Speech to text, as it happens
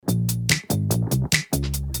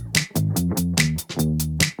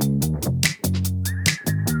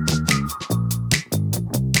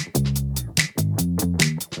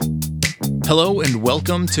Hello and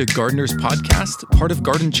welcome to Gardener's Podcast, part of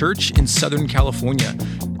Garden Church in Southern California.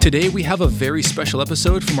 Today we have a very special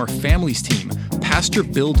episode from our families team. Pastor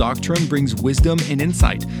Bill Dogterom brings wisdom and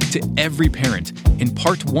insight to every parent in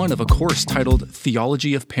part one of a course titled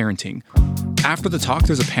Theology of Parenting. After the talk,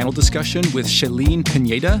 there's a panel discussion with Shailene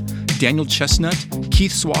Pineda, Daniel Chestnut,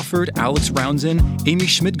 Keith Swafford, Alex Roundzen, Amy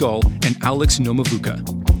Schmidgall, and Alex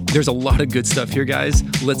Nomavuka. There's a lot of good stuff here, guys.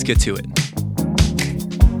 Let's get to it.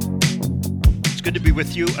 It's good to be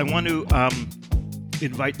with you. I want to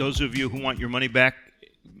invite those of you who want your money back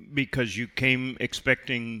because you came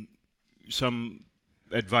expecting some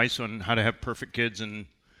advice on how to have perfect kids and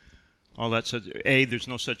all that. There's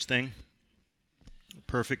no such thing.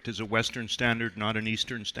 Perfect is a Western standard, not an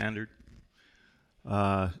Eastern standard.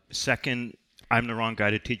 Second, I'm the wrong guy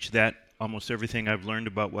to teach that. Almost everything I've learned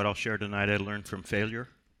about what I'll share tonight, I learned from failure.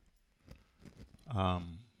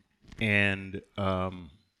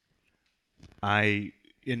 I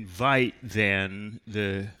invite then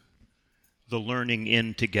the learning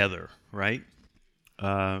in together, right?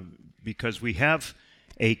 Because we have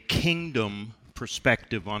a kingdom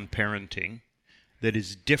perspective on parenting that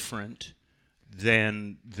is different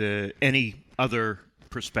than any other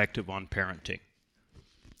perspective on parenting.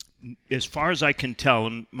 As far as I can tell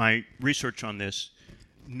in my research on this,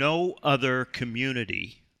 no other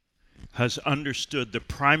community has understood the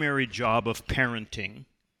primary job of parenting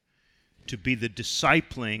to be the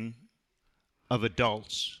discipling of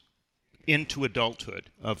adults into adulthood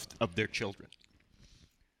of their children,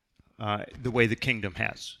 the way the kingdom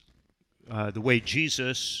has. The way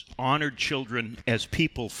Jesus honored children as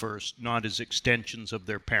people first, not as extensions of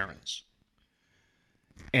their parents.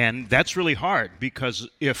 And that's really hard because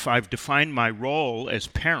if I've defined my role as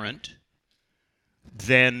parent,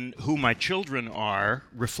 then who my children are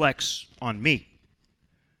reflects on me.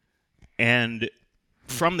 And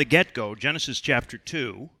from the get-go, Genesis chapter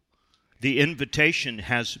 2, the invitation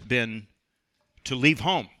has been to leave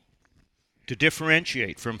home, to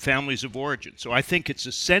differentiate from families of origin. So I think it's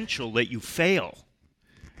essential that you fail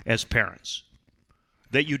as parents,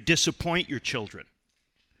 that you disappoint your children,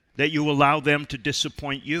 that you allow them to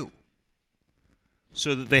disappoint you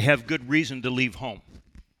so that they have good reason to leave home.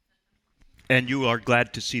 And you are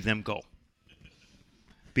glad to see them go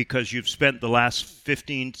because you've spent the last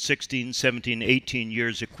 15, 16, 17, 18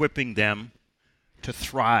 years equipping them to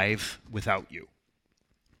thrive without you.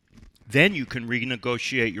 Then you can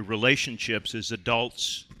renegotiate your relationships as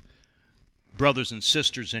adults, brothers and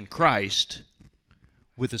sisters in Christ,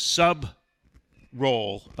 with a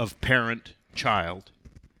sub-role of parent-child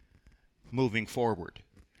moving forward.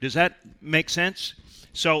 Does that make sense?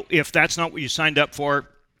 So if that's not what you signed up for,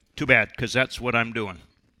 too bad, because that's what I'm doing.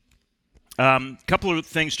 Couple of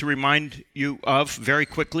things to remind you of very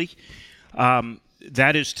quickly.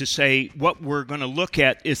 That is to say, what we're going to look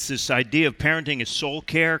at is this idea of parenting as soul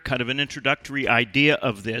care, kind of an introductory idea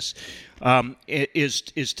of this,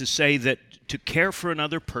 is to say that to care for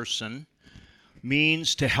another person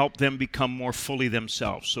means to help them become more fully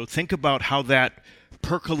themselves. So think about how that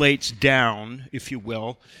percolates down, if you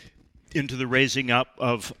will, into the raising up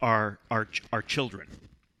of our children.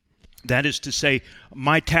 That is to say,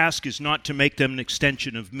 my task is not to make them an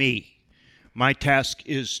extension of me. My task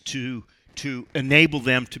is to enable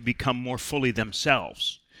them to become more fully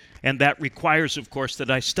themselves. And that requires, of course, that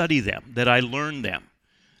I study them, that I learn them,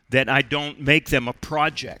 that I don't make them a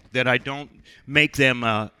project, that I don't make them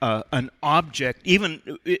an object.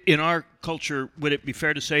 Even in our culture, would it be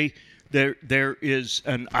fair to say there is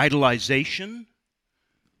an idolization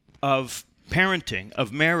of parenting,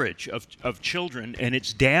 of marriage, of children, and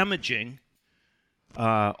it's damaging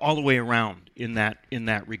all the way around in that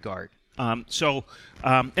regard. And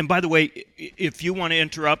by the way, if you want to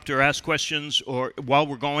interrupt or ask questions or while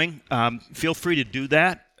we're going, feel free to do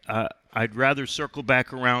that. I'd rather circle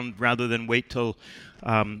back around rather than wait till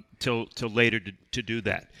later to do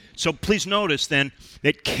that. So please notice then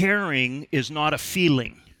that caring is not a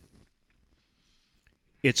feeling.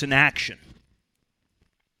 It's an action.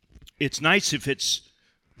 It's nice if it's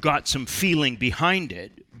got some feeling behind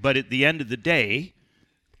it, but at the end of the day,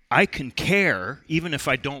 I can care even if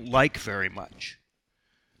I don't like very much,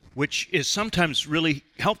 which is sometimes really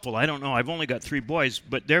helpful. I don't know, I've only got 3 boys,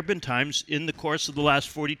 but there have been times in the course of the last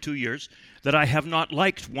 42 years that I have not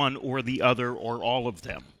liked one or the other or all of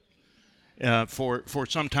them for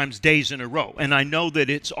sometimes days in a row. And I know that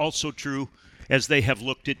it's also true as they have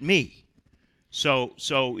looked at me. So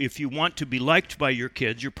if you want to be liked by your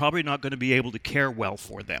kids, you're probably not going to be able to care well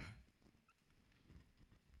for them.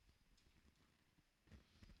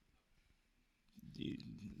 You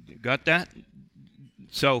got that?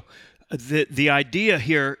 So the idea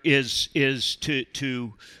here is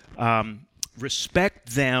to respect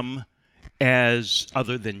them as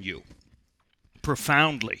other than you,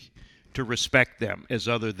 profoundly to respect them as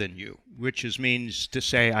other than you, which means to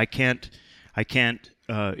say I can't.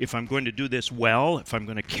 If I'm going to do this well, if I'm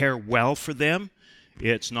going to care well for them,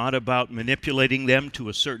 it's not about manipulating them to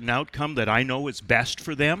a certain outcome that I know is best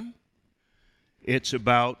for them. It's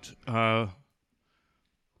about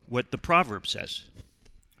what the proverb says.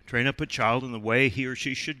 Train up a child in the way he or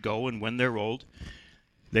she should go, and when they're old,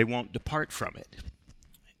 they won't depart from it.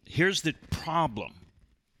 Here's the problem.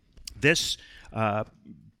 This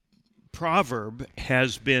proverb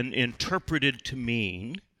has been interpreted to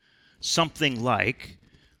mean something like,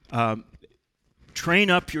 train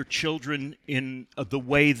up your children in the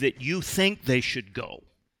way that you think they should go,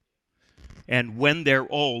 and when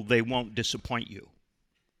they're old, they won't disappoint you.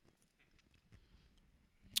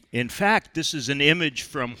 In fact, this is an image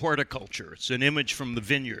from horticulture. It's an image from the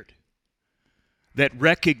vineyard that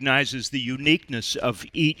recognizes the uniqueness of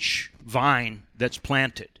each vine that's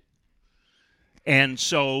planted. And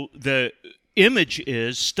so the image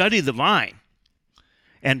is study the vine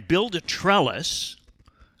and build a trellis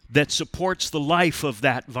that supports the life of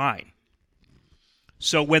that vine.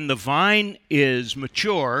 So when the vine is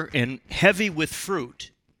mature and heavy with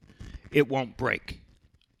fruit, it won't break.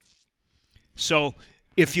 So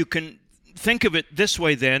if you can think of it this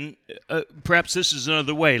way then, perhaps this is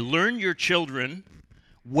another way. Learn your children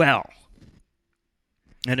well.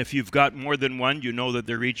 And if you've got more than one, you know that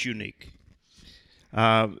they're each unique.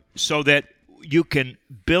 So that you can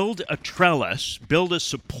build a trellis, build a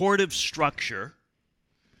supportive structure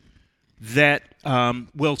that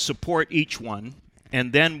will support each one,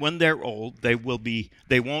 and then when they're old, they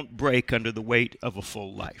won't break under the weight of a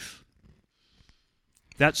full life.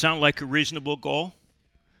 That sound like a reasonable goal?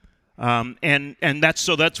 And that's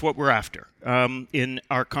what we're after in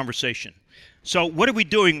our conversation. So what are we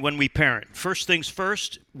doing when we parent? First things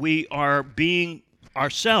first, we are being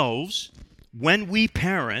ourselves. When we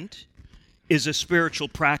parent is a spiritual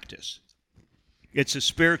practice. It's a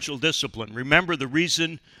spiritual discipline. Remember, the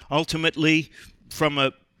reason ultimately from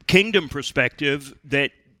a kingdom perspective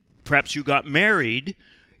that perhaps you got married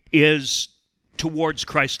is towards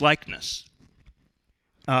Christ-likeness.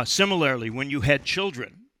 Similarly, when you had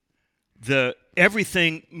children,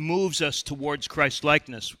 everything moves us towards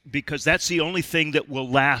Christ-likeness because that's the only thing that will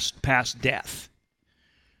last past death.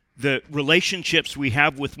 The relationships we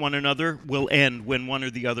have with one another will end when one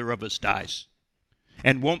or the other of us dies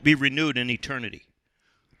and won't be renewed in eternity.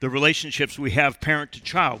 The relationships we have parent to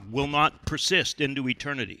child will not persist into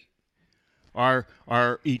eternity. Our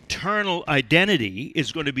eternal identity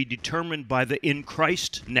is going to be determined by the in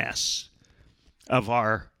Christness of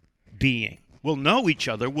our being. We'll know each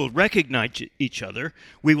other, we'll recognize each other,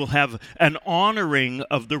 we will have an honoring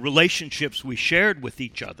of the relationships we shared with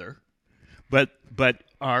each other, but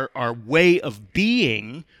our way of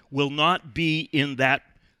being will not be in that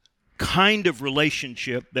kind of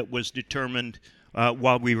relationship that was determined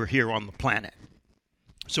while we were here on the planet.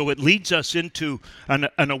 So it leads us into an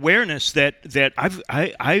awareness that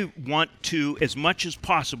I want to, as much as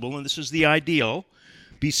possible, and this is the ideal,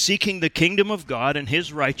 be seeking the kingdom of God and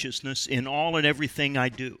His righteousness in all and everything I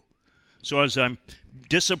do. So as I'm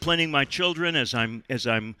disciplining my children, as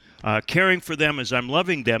I'm caring for them, as I'm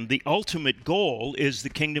loving them, the ultimate goal is the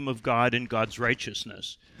kingdom of God and God's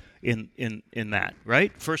righteousness in that,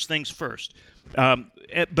 right? First things first.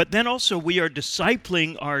 But then also we are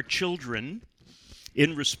discipling our children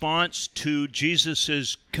in response to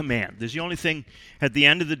Jesus' command. There's the only thing at the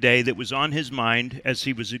end of the day that was on his mind as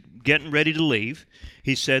he was getting ready to leave.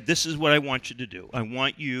 He said, this is what I want you to do. I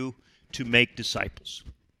want you to make disciples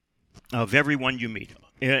of everyone you meet.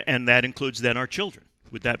 And that includes then our children.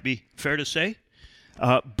 Would that be fair to say?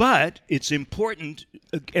 But it's important,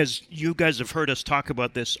 as you guys have heard us talk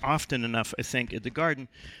about this often enough, I think, at the garden,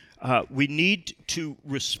 we need to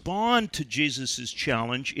respond to Jesus'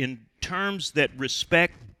 challenge in terms that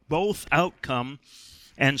respect both outcome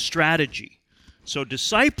and strategy. So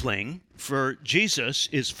discipling for Jesus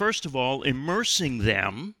is, first of all, immersing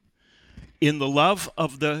them in the love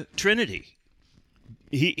of the Trinity.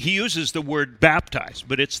 He uses the word baptize,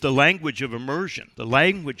 but it's the language of immersion, the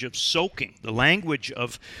language of soaking, the language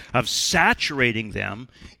of saturating them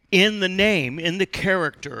in the name, in the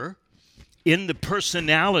character, in the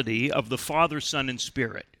personality of the Father, Son, and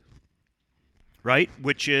Spirit. Right?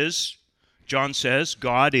 Which is, John says,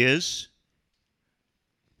 God is,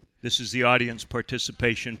 this is the audience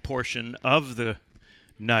participation portion of the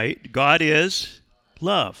night, God is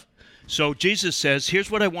love. So Jesus says,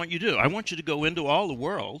 here's what I want you to do. I want you to go into all the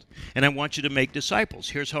world, and I want you to make disciples.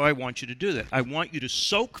 Here's how I want you to do that. I want you to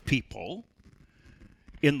soak people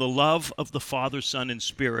in the love of the Father, Son, and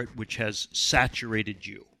Spirit, which has saturated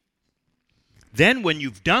you. Then when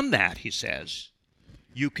you've done that, he says,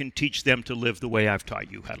 you can teach them to live the way I've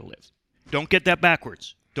taught you how to live. Don't get that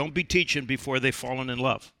backwards. Don't be teaching before they've fallen in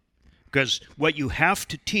love. Because what you have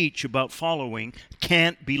to teach about following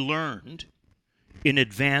can't be learned in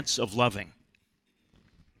advance of loving.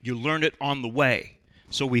 You learn it on the way.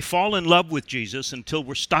 So we fall in love with Jesus until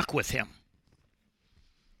we're stuck with him.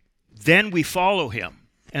 Then we follow him,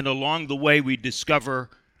 and along the way we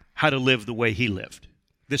discover how to live the way he lived.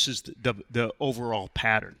 This is the overall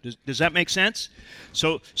pattern. Does that make sense?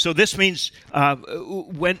 So this means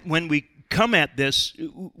when we come at this,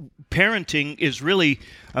 parenting is really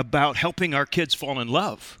about helping our kids fall in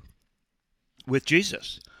love with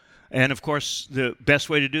Jesus. And of course, the best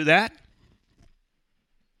way to do that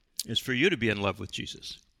is for you to be in love with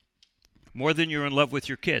Jesus. More than you're in love with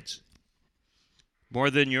your kids. More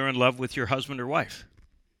than you're in love with your husband or wife.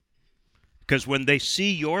 Because when they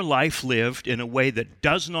see your life lived in a way that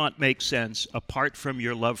does not make sense apart from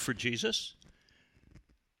your love for Jesus,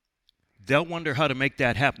 they'll wonder how to make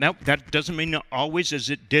that happen. Now, that doesn't mean always as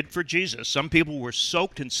it did for Jesus. Some people were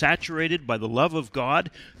soaked and saturated by the love of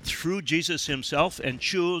God through Jesus himself and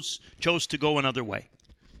chose to go another way.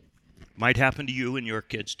 Might happen to you and your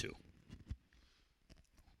kids too.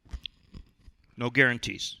 No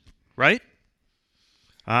guarantees, right?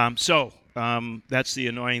 That's the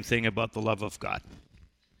annoying thing about the love of God.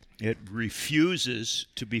 It refuses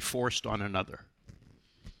to be forced on another.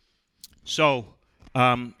 So,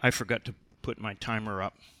 I forgot to put my timer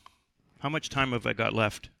up. How much time have I got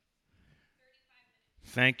left?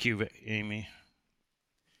 35 minutes. Thank you, Amy.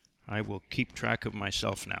 I will keep track of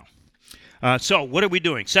myself now. So, what are we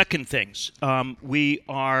doing? Second things. We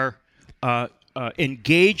are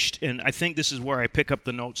engaged, and I think this is where I pick up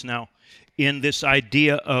the notes now, in this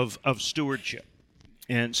idea of stewardship.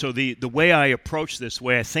 And so the way I approach this, the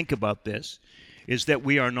way I think about this, is that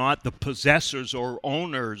we are not the possessors or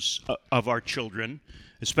owners of our children,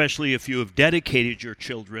 especially if you have dedicated your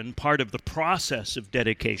children. Part of the process of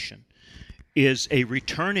dedication is a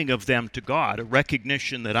returning of them to God, a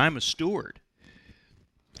recognition that I'm a steward.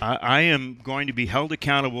 I am going to be held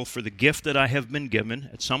accountable for the gift that I have been given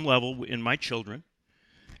at some level in my children.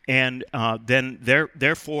 And then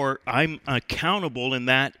therefore, I'm accountable in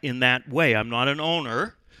that way. I'm not an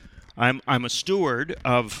owner. I'm a steward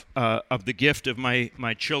of the gift of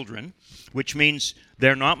my children, which means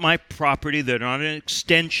they're not my property. They're not an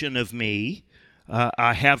extension of me.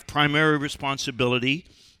 I have primary responsibility,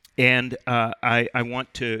 and I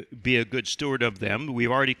want to be a good steward of them. We've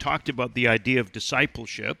already talked about the idea of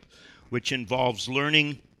discipleship, which involves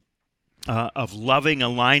learning of loving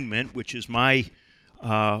alignment, which is my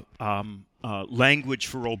language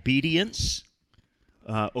for obedience.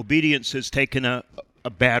 Obedience has taken a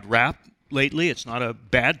bad rap lately. It's not a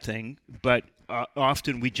bad thing, but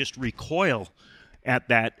often we just recoil at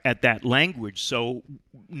that language. So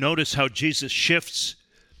notice how Jesus shifts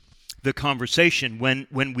the conversation.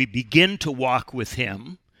 When we begin to walk with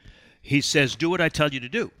him, he says, do what I tell you to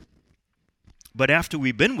do. But after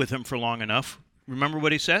we've been with him for long enough, remember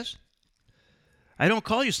what he says? I don't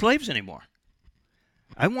call you slaves anymore.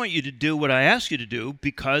 I want you to do what I ask you to do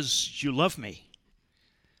because you love me.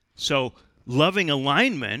 So loving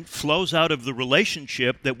alignment flows out of the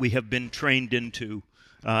relationship that we have been trained into,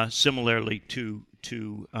 similarly to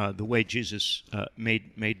the way Jesus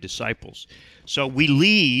made disciples. So we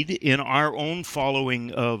lead in our own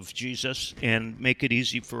following of Jesus and make it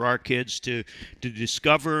easy for our kids to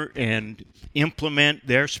discover and implement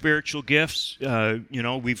their spiritual gifts.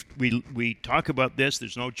 We talk about this.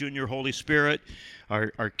 There's no junior Holy Spirit.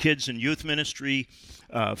 Our kids and youth ministry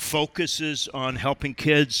focuses on helping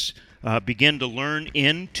kids begin to learn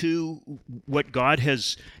into what God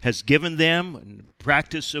has given them and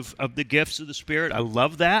practice of the gifts of the Spirit. I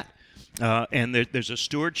love that. And there's a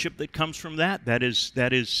stewardship that comes from that. That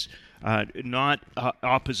is not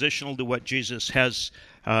oppositional to what Jesus has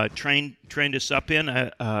trained us up in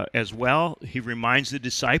as well. He reminds the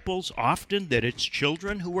disciples often that it's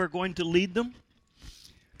children who are going to lead them.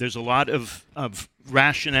 There's a lot of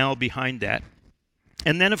rationale behind that.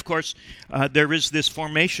 And then, of course, there is this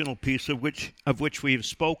formational piece of which we have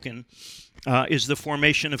spoken, is the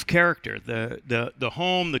formation of character. The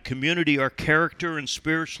home, the community are character and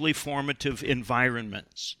spiritually formative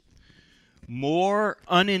environments. More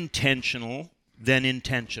unintentional than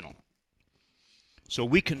intentional. So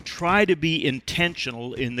we can try to be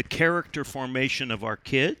intentional in the character formation of our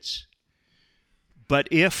kids, But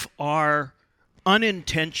if our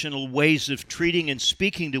unintentional ways of treating and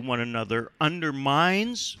speaking to one another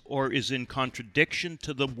undermines or is in contradiction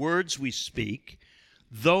to the words we speak,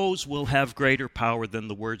 those will have greater power than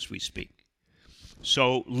the words we speak.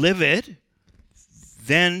 So live it,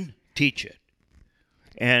 then teach it.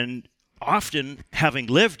 And often, having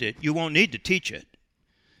lived it, you won't need to teach it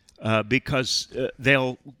because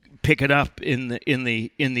they'll pick it up in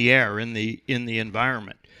the air, in the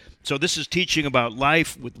environment. So this is teaching about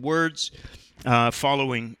life with words,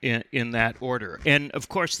 following in that order. And of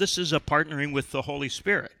course, this is a partnering with the Holy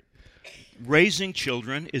Spirit. Raising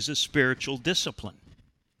children is a spiritual discipline.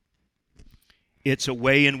 It's a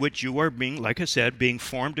way in which you are being, like I said, being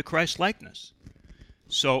formed to Christ likeness.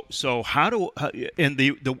 So and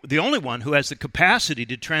the only one who has the capacity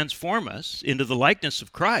to transform us into the likeness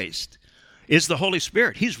of Christ is the Holy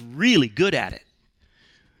Spirit. He's really good at it.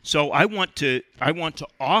 So I want to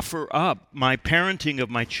offer up my parenting of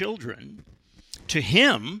my children to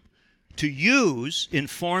Him to use in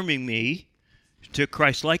forming me to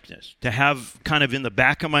Christ likeness, to have kind of in the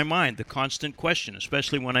back of my mind the constant question,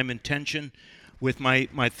 especially when I'm in tension with my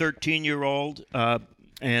 13-year-old.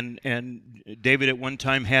 And David at one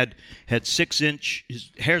time had 6-inch, his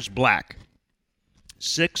hair's black,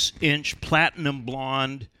 6-inch platinum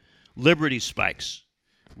blonde Liberty spikes,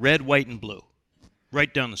 red, white, and blue,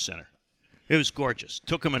 right down the center. It was gorgeous.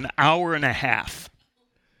 Took him an hour and a half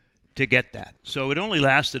to get that. So it only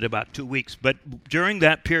lasted about 2 weeks. But during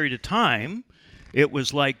that period of time, it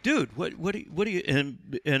was like, dude, what do you,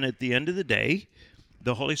 and at the end of the day,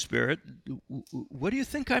 the Holy Spirit, what do you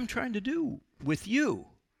think I'm trying to do with you?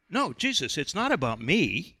 No, Jesus, it's not about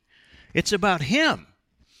me. It's about Him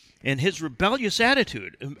and His rebellious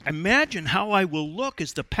attitude. Imagine how I will look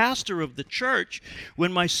as the pastor of the church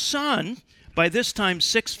when my son, by this time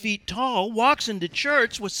 6 feet tall, walks into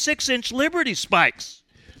church with 6-inch Liberty spikes.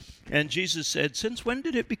 And Jesus said, since when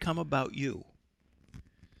did it become about you?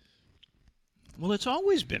 Well, it's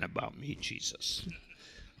always been about me, Jesus.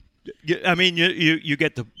 I mean, you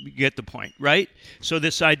get the point, right? So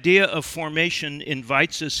this idea of formation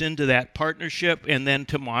invites us into that partnership, and then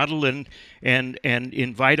to model and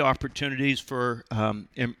invite opportunities for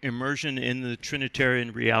immersion in the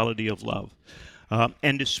Trinitarian reality of love,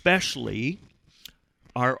 and especially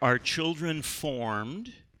are our children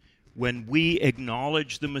formed when we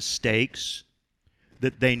acknowledge the mistakes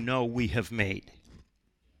that they know we have made.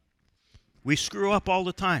 We screw up all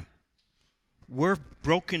the time. We're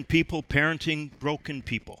broken people parenting broken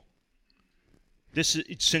people.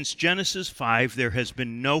 Since Genesis 5, there has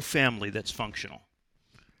been no family that's functional.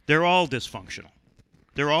 They're all dysfunctional.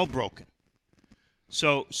 They're all broken.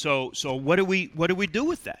 So what do we do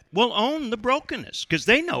with that? Well, own the brokenness, because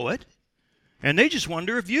they know it, and they just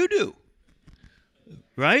wonder if you do.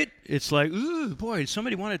 Right? It's like, ooh, boy,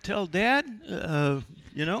 somebody want to tell Dad?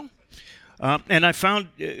 And I found,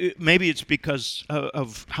 maybe it's because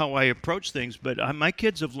of how I approach things, but my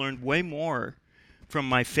kids have learned way more from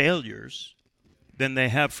my failures than they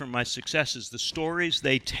have from my successes. The stories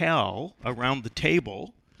they tell around the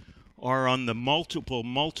table are on the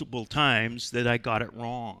multiple times that I got it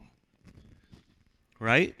wrong.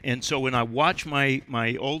 Right? And so when I watch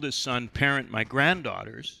my oldest son parent my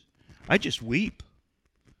granddaughters, I just weep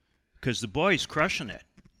because the boy's crushing it.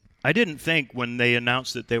 I didn't think when they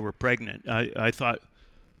announced that they were pregnant, I thought,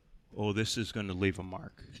 oh, this is going to leave a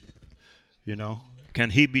mark. You know, can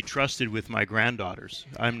he be trusted with my granddaughters?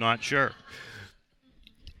 I'm not sure.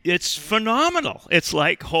 It's phenomenal. It's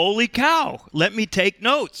like, holy cow, let me take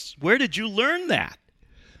notes. Where did you learn that?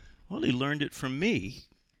 Well, he learned it from me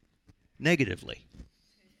negatively.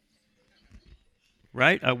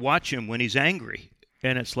 Right? I watch him when he's angry,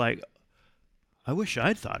 and it's like, I wish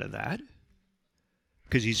I'd thought of that.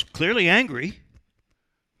 Because he's clearly angry,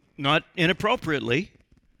 not inappropriately,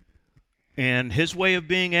 and his way of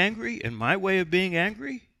being angry and my way of being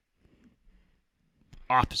angry,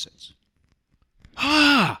 opposites.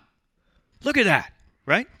 Look at that,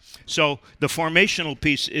 right? So the formational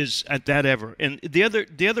piece is at that ever. And the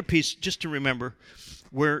other piece, just to remember,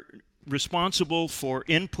 we're responsible for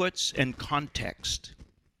inputs and context,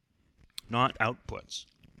 not outputs.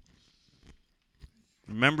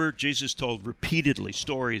 Remember, Jesus told repeatedly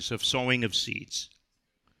stories of sowing of seeds.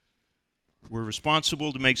 We're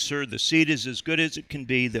responsible to make sure the seed is as good as it can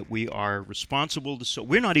be, that we are responsible to sow.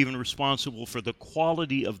 We're not even responsible for the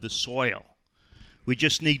quality of the soil. We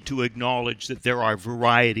just need to acknowledge that there are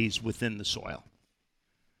varieties within the soil.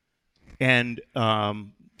 And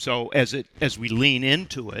so as we lean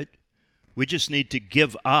into it, we just need to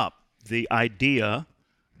give up the idea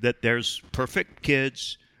that there's perfect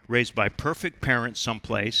kids raised by perfect parents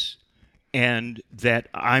someplace, and that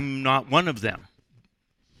I'm not one of them,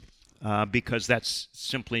 because that's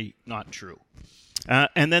simply not true.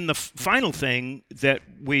 And then the final thing that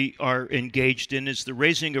we are engaged in is the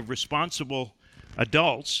raising of responsible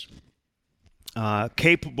adults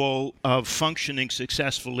capable of functioning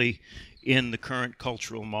successfully in the current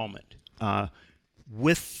cultural moment,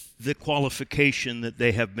 with the qualification that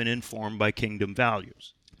they have been informed by kingdom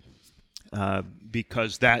values,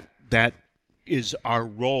 because that is our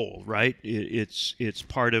role, right? It's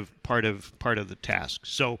part of the task.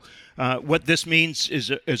 So what this means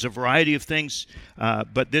is a variety of things,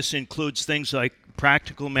 but this includes things like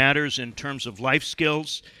practical matters in terms of life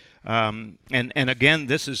skills. And again,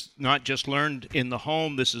 this is not just learned in the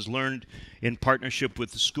home. This is learned in partnership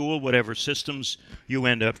with the school, whatever systems you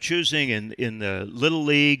end up choosing, in the little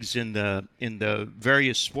leagues, in the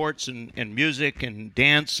various sports and music and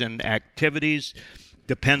dance and activities.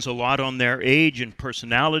 Depends a lot on their age and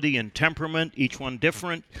personality and temperament, each one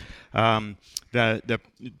different. The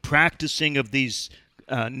practicing of these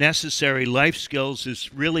necessary life skills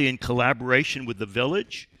is really in collaboration with the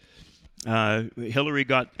village. Hillary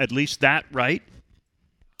got at least that right.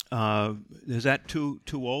 Is that too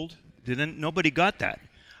old? Nobody got that.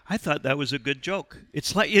 I thought that was a good joke.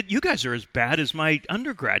 It's like you guys are as bad as my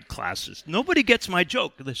undergrad classes. Nobody gets my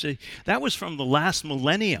joke. They say that was from the last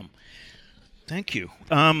millennium. Thank you.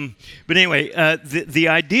 But anyway, the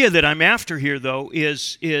idea that I'm after here, though,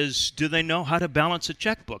 is do they know how to balance a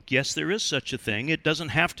checkbook? Yes, there is such a thing. It doesn't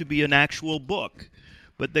have to be an actual book,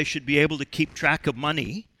 but they should be able to keep track of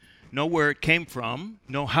money, know where it came from,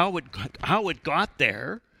 know how it got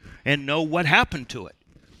there, and know what happened to it.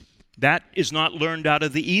 That is not learned out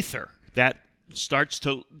of the ether. That starts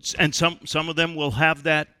to, and some of them will have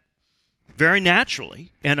that very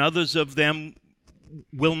naturally, and others of them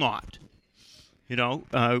will not. You know,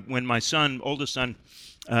 when my oldest son,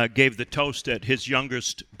 gave the toast at his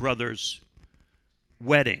youngest brother's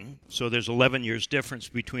wedding, so there's 11 years difference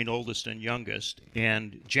between oldest and youngest,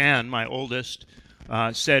 and Jan, my oldest,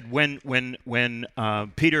 said when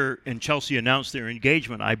Peter and Chelsea announced their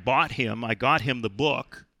engagement, I got him the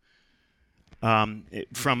book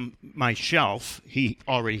from my shelf. He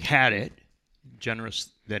already had it, generous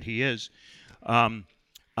that he is. Total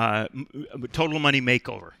Money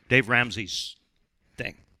Makeover, Dave Ramsey's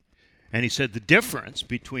thing. And he said the difference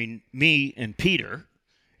between me and Peter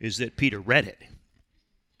is that Peter read it.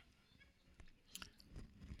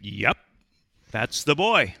 Yep, that's the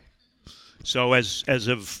boy. So as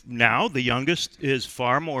of now, the youngest is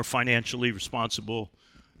far more financially responsible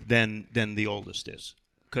than the oldest is,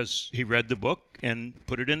 because he read the book and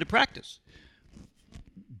put it into practice.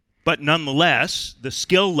 But nonetheless, the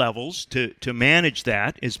skill levels to manage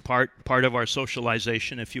that is part of our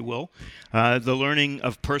socialization, if you will, the learning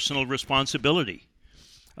of personal responsibility,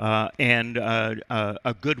 and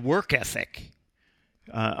a good work ethic,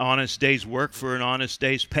 honest day's work for an honest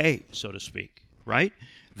day's pay, so to speak, right?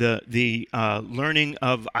 The learning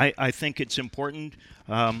of, I think it's important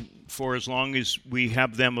for as long as we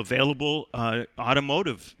have them available,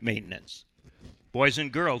 automotive maintenance. Boys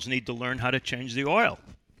and girls need to learn how to change the oil,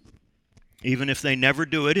 even if they never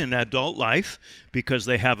do it in adult life, because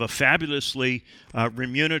they have a fabulously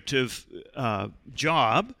remunerative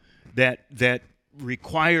job that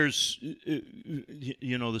requires,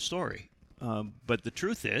 the story. But the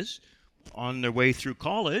truth is, on their way through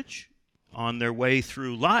college, on their way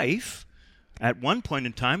through life, at one point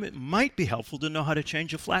in time, it might be helpful to know how to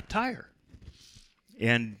change a flat tire.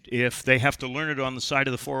 And if they have to learn it on the side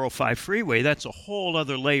of the 405 freeway, that's a whole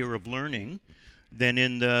other layer of learning than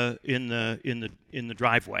in the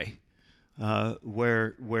driveway,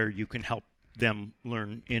 where you can help them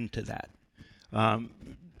learn into that.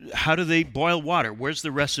 How do they boil water? Where's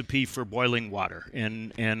the recipe for boiling water?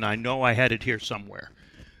 And I know I had it here somewhere.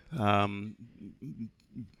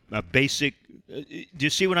 A basic. Do you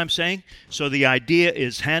see what I'm saying? So the idea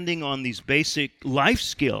is handing on these basic life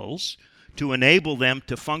skills to enable them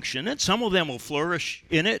to function, and some of them will flourish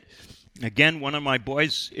in it. Again, one of my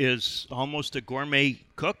boys is almost a gourmet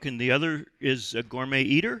cook, and the other is a gourmet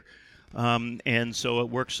eater, and so it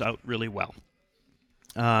works out really well.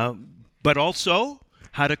 But also,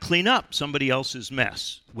 how to clean up somebody else's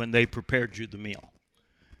mess when they prepared you the meal,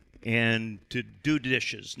 and to do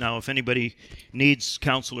dishes. Now, if anybody needs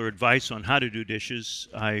counsel or advice on how to do dishes,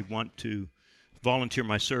 I want to volunteer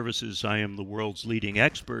my services. I am the world's leading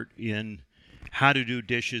expert in how to do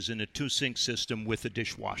dishes in a two-sink system with a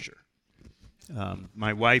dishwasher.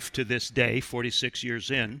 My wife, to this day, 46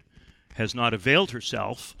 years in, has not availed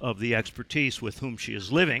herself of the expertise with whom she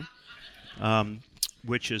is living,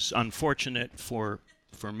 which is unfortunate for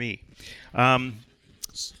me.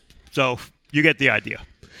 So you get the idea.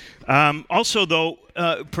 Also, though,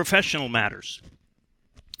 professional matters.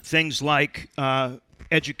 Things like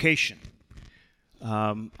education.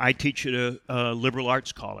 I teach at a liberal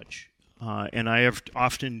arts college, and I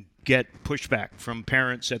often get pushback from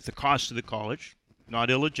parents at the cost of the college, not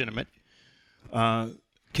illegitimate.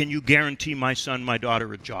 Can you guarantee my son, my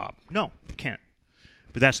daughter a job? No, you can't.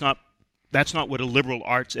 But that's not what a liberal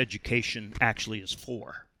arts education actually is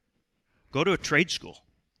for. Go to a trade school.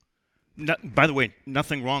 By the way,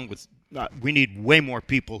 nothing wrong with, we need way more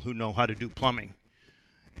people who know how to do plumbing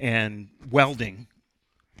and welding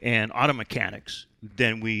and auto mechanics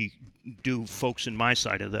than we do folks in my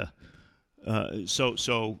side of the,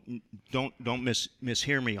 so don't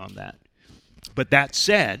mishear me on that. But that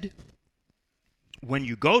said, when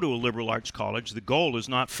you go to a liberal arts college, the goal is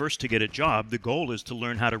not first to get a job. The goal is to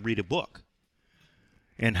learn how to read a book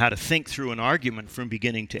and how to think through an argument from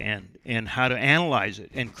beginning to end and how to analyze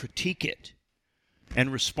it and critique it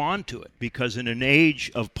and respond to it. Because in an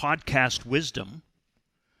age of podcast wisdom,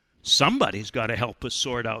 somebody's got to help us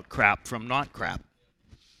sort out crap from not crap.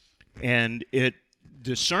 And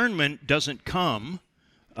discernment doesn't come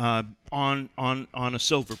on a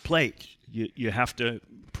silver plate. You have to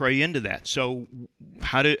pray into that. So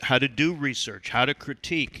how to do research, how to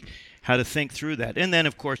critique, how to think through that. And then,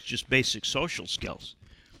 of course, just basic social skills.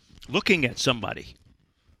 Looking at somebody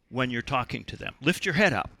when you're talking to them. Lift your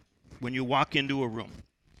head up when you walk into a room.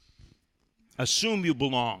 Assume you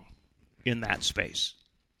belong in that space.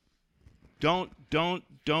 Don't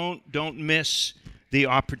miss the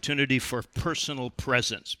opportunity for personal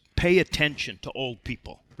presence. Pay attention to old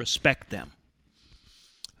people. Respect them.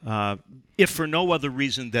 If for no other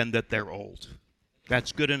reason than that they're old.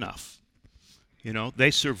 That's good enough. You know,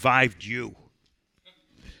 they survived you.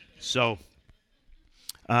 So,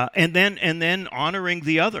 and then honoring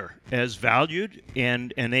the other as valued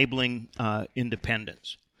and enabling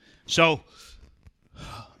independence. So,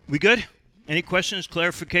 we good? Any questions,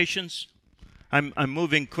 clarifications? I'm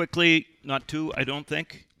moving quickly, not too, I don't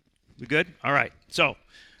think. We good? All right. So,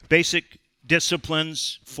 basic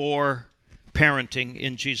disciplines for parenting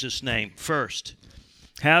in Jesus' name. First,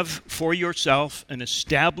 have for yourself an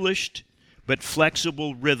established but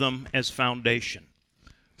flexible rhythm as foundation.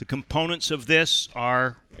 The components of this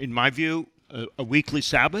are, in my view, a weekly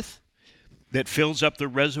Sabbath that fills up the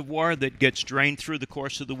reservoir that gets drained through the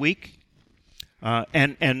course of the week.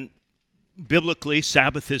 And biblically,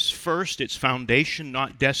 Sabbath is first, it's foundation,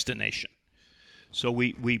 not destination. So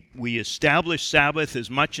we establish Sabbath as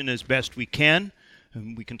much and as best we can.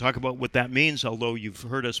 And we can talk about what that means, although you've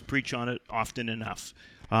heard us preach on it often enough.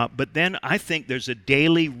 But then I think there's a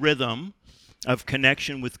daily rhythm of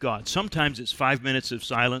connection with God. Sometimes it's 5 minutes of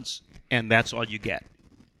silence, and that's all you get.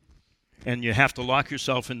 And you have to lock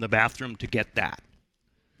yourself in the bathroom to get that.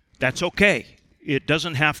 That's okay. It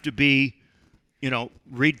doesn't have to be,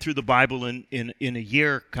 read through the Bible in a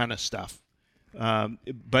year kind of stuff.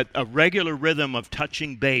 But a regular rhythm of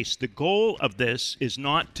touching base. The goal of this is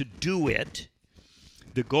not to do it.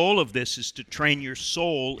 The goal of this is to train your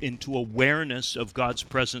soul into awareness of God's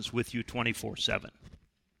presence with you 24/7.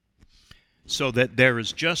 So that there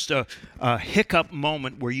is just a hiccup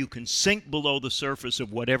moment where you can sink below the surface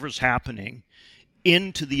of whatever's happening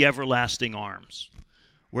into the everlasting arms,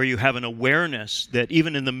 where you have an awareness that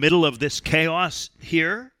even in the middle of this chaos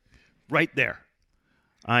here, right there,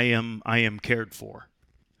 I am cared for.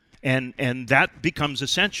 And that becomes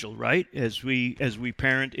essential, right, as we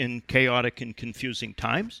parent in chaotic and confusing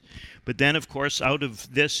times. But then, of course, out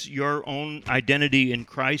of this, your own identity in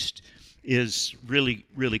Christ is really,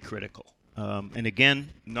 really critical. And again,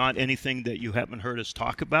 not anything that you haven't heard us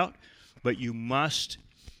talk about, but you must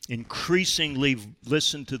increasingly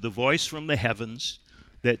listen to the voice from the heavens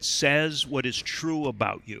that says what is true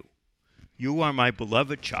about you. You are my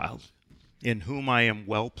beloved child, in whom I am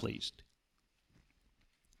well pleased.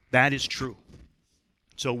 That is true.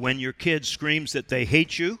 So when your kid screams that they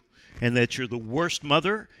hate you and that you're the worst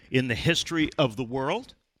mother in the history of the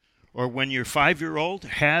world, or when your 5-year-old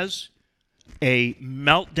has a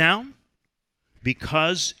meltdown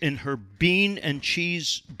because in her bean and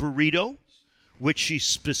cheese burrito, which she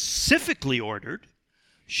specifically ordered,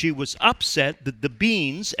 she was upset that the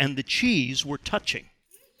beans and the cheese were touching.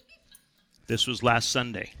 This was last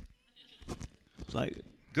Sunday. It's like,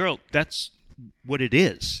 girl, that's what it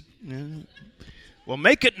is. Well,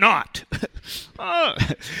 make it not. How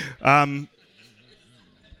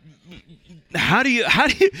do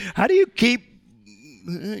you keep?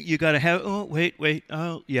 You got to have. Oh, wait.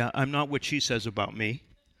 Oh, yeah. I'm not what she says about me.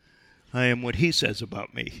 I am what he says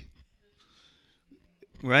about me.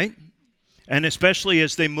 Right? And especially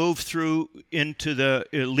as they move through into the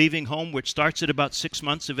leaving home, which starts at about 6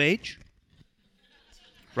 months of age,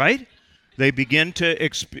 right? They begin to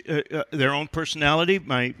their own personality.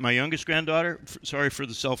 My youngest granddaughter, sorry for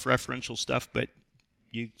the self-referential stuff, but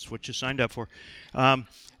it's what you signed up for,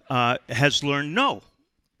 has learned no,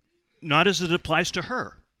 not as it applies to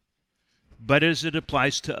her, but as it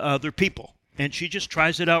applies to other people. And she just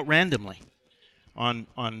tries it out randomly on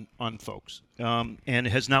folks, and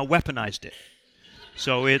has now weaponized it.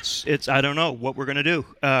 So it's I don't know what we're going to do,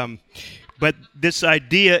 but this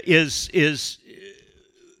idea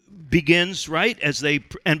begins right as they.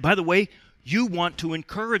 And by the way, you want to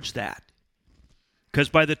encourage that, because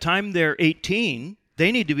by the time they're 18,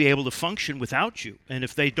 they need to be able to function without you. And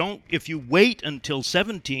if you wait until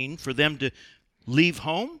 17 for them to leave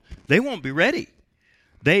home, they won't be ready.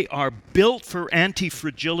 They are built for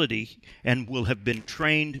anti-fragility and will have been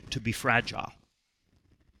trained to be fragile.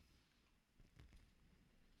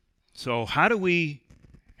 So how do we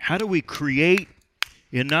create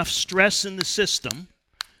enough stress in the system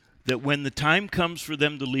that when the time comes for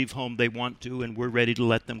them to leave home, they want to, and we're ready to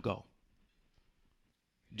let them go?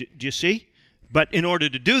 Do you see? But in order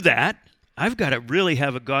to do that, I've got to really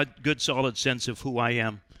have a good solid sense of who I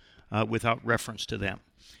am without reference to them.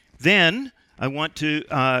 Then I want to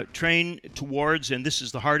train towards, and this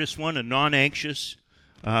is the hardest one, a non-anxious,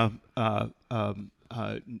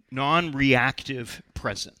 non-reactive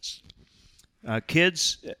presence.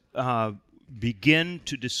 Kids begin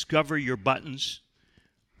to discover your buttons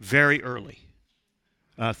very early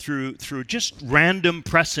through just random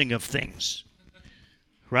pressing of things,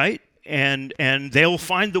 right? And they'll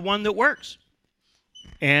find the one that works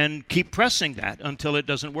and keep pressing that until it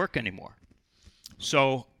doesn't work anymore.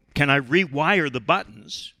 So can I rewire the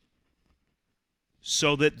buttons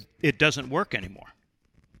so that it doesn't work anymore?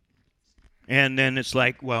 And then it's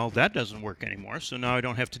like, well, that doesn't work anymore, so now I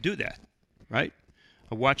don't have to do that, right?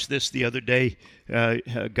 I watched this the other day.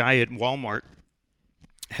 A guy at Walmart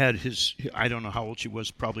had his, I don't know how old she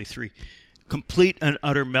was, probably 3, complete and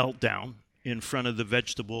utter meltdown in front of the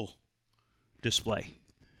vegetable display.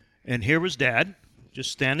 And here was Dad,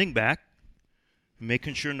 just standing back,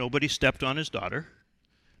 making sure nobody stepped on his daughter,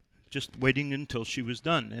 just waiting until she was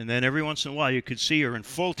done. And then every once in a while you could see her in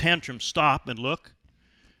full tantrum stop and look.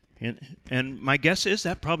 And my guess is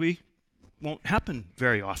that probably won't happen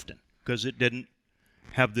very often because it didn't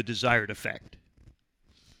have the desired effect.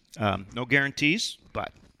 No guarantees,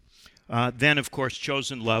 but then, of course,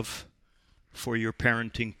 chosen love for your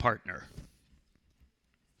parenting partner.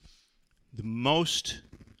 The most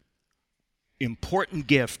important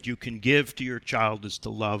gift you can give to your child is to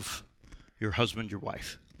love your husband, your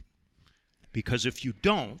wife. Because if you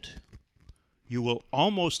don't, you will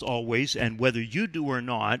almost always, and whether you do or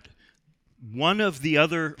not, one of the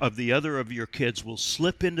other of your kids will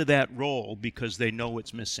slip into that role because they know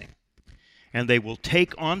it's missing. And they will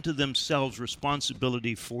take onto themselves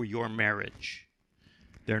responsibility for your marriage.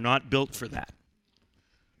 They're not built for that.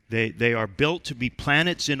 They are built to be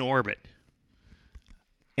planets in orbit.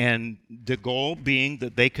 And the goal being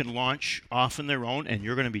that they can launch off on their own and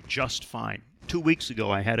you're going to be just fine. 2 weeks ago,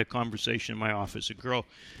 I had a conversation in my office, a girl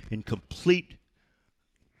in complete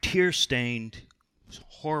tear-stained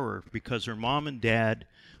horror because her mom and dad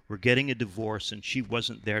were getting a divorce and she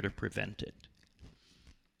wasn't there to prevent it.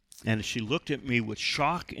 And she looked at me with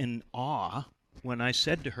shock and awe when I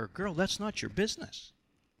said to her, "Girl, that's not your business.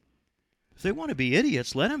 If they want to be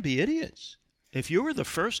idiots, let them be idiots. If you were the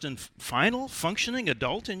first and final functioning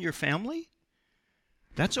adult in your family,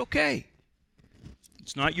 that's okay.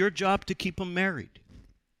 It's not your job to keep them married."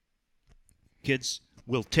 Kids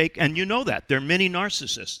will take, and you know that, they're mini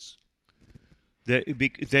narcissists. They're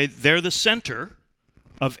the center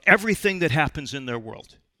of everything that happens in their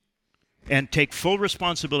world and take full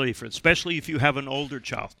responsibility for it, especially if you have an older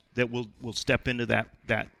child that will step into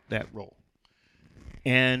that role.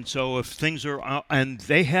 And so if things are, and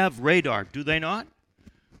they have radar, do they not?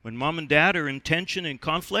 When mom and dad are in tension and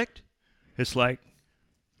conflict, it's like,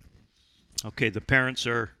 okay, the parents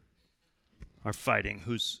are fighting.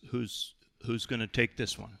 Who's going to take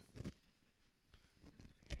this one?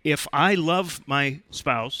 If I love my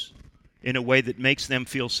spouse in a way that makes them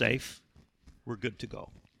feel safe, we're good to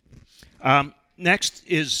go. Next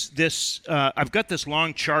is this. I've got this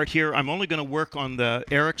long chart here. I'm only going to work on the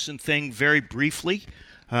Erickson thing very briefly,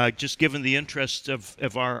 just given the interest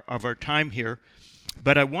of our time here.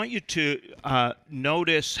 But I want you to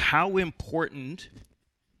notice how important,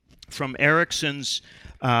 from Erickson's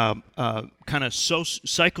kind of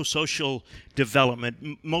psychosocial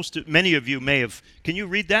development. Many of you may have. Can you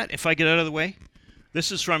read that if I get out of the way?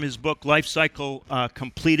 This is from his book, Life Cycle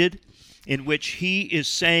Completed. in which he is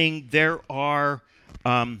saying there are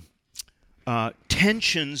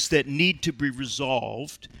tensions that need to be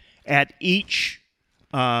resolved at each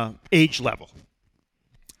age level.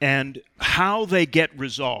 And how they get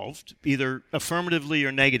resolved, either affirmatively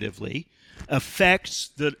or negatively, affects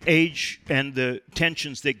the age and the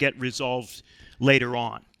tensions that get resolved later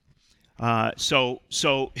on. So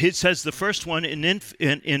he says the first one,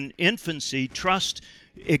 in infancy, trust,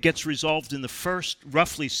 it gets resolved in the first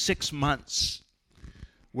roughly 6 months,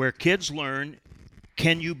 where kids learn,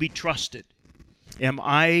 can you be trusted? Am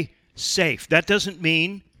I safe? That doesn't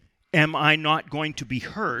mean, am I not going to be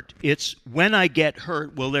hurt? It's, when I get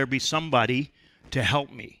hurt, will there be somebody to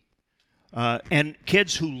help me? And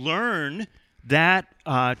kids who learn that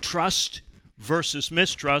trust versus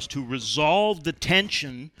mistrust, who resolve the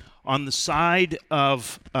tension on the side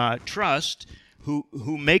of trust,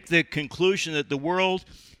 who make the conclusion that the world,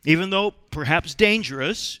 even though perhaps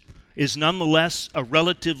dangerous, is nonetheless a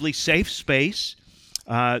relatively safe space.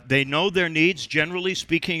 They know their needs, generally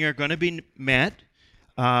speaking, are going to be met.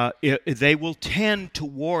 They will tend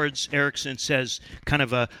towards, Erickson says, kind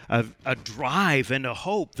of a drive and a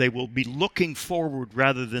hope. They will be looking forward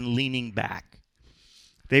rather than leaning back.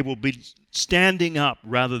 They will be standing up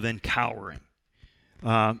rather than cowering.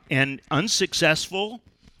 And unsuccessful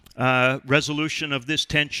resolution of this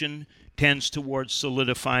tension tends towards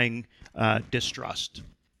solidifying distrust,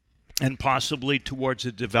 and possibly towards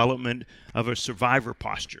the development of a survivor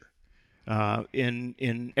posture.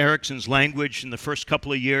 In Erickson's language, in the first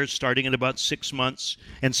couple of years, starting at about 6 months,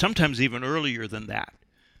 and sometimes even earlier than that,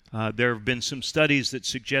 there have been some studies that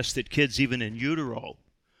suggest that kids, even in utero,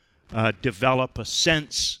 develop a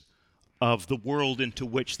sense of the world into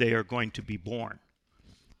which they are going to be born.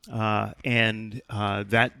 And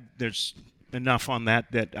that there's enough on that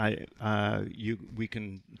we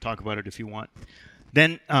can talk about it if you want.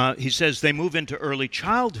 Then he says they move into early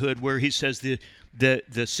childhood, where he says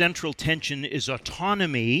the central tension is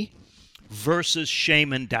autonomy versus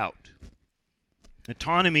shame and doubt.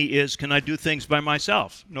 Autonomy is, can I do things by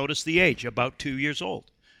myself? Notice the age, about 2 years old.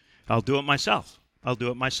 I'll do it myself.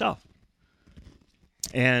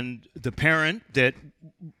 And the parent that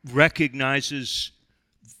recognizes,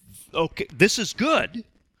 okay, this is good,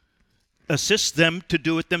 assists them to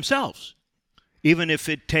do it themselves, even if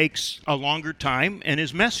it takes a longer time and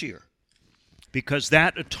is messier, because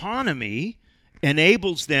that autonomy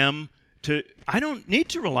enables them to, I don't need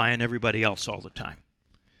to rely on everybody else all the time.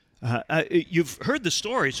 You've heard the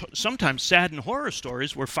stories, sometimes sad and horror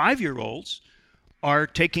stories, where 5-year-olds are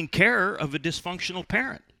taking care of a dysfunctional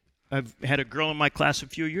parent. I've had a girl in my class a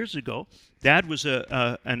few years ago. Dad was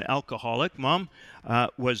an alcoholic. Mom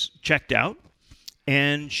was checked out.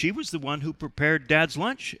 And she was the one who prepared Dad's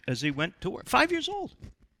lunch as he went to work. 5 years old.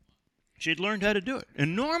 She'd learned how to do it.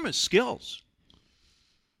 Enormous skills.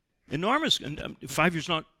 Enormous. And 5 years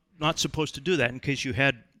not supposed to do that, in case you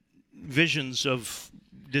had visions of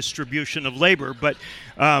distribution of labor. But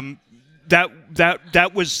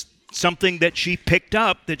that was something that she picked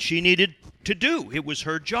up that she needed to do. It was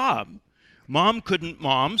her job. Mom couldn't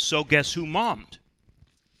mom, so guess who mommed?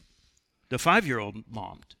 The 5-year-old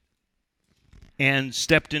mommed. And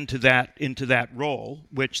stepped into that role,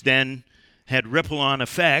 which then had ripple-on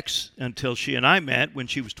effects until she and I met when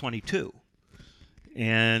she was 22.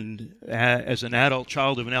 And as an adult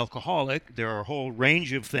child of an alcoholic, there are a whole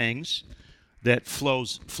range of things that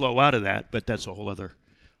flow out of that, but that's a whole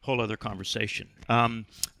other conversation.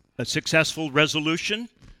 A successful resolution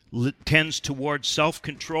tends towards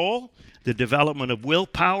self-control, the development of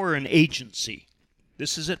willpower and agency.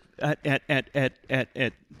 This is at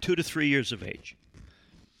 2 to 3 years of age.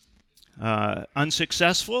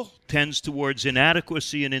 Unsuccessful tends towards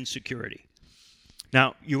inadequacy and insecurity.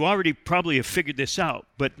 Now, you already probably have figured this out,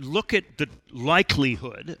 but look at the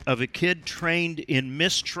likelihood of a kid trained in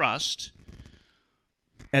mistrust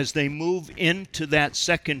as they move into that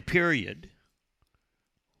second period.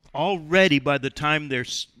 Already by the time they're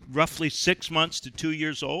roughly 6 months to 2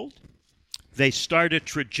 years old, they start a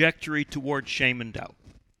trajectory towards shame and doubt,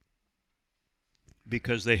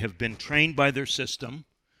 because they have been trained by their system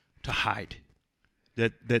to hide,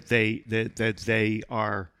 that they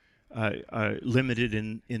are limited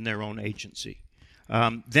in their own agency.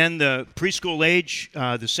 Then the preschool age,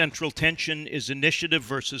 the central tension is initiative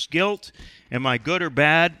versus guilt. Am I good or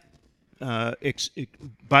bad?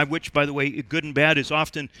 By which, by the way, good and bad is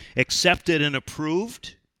often accepted and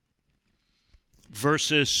approved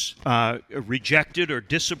versus rejected or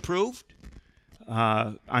disapproved.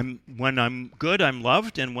 When I'm good, I'm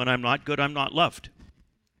loved, and when I'm not good, I'm not loved.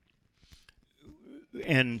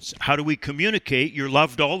 And how do we communicate? You're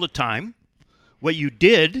loved all the time. What you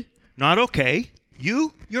did, not okay.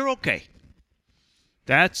 You're okay.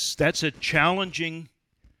 That's a challenging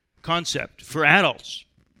concept for adults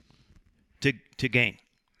to gain.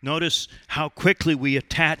 Notice how quickly we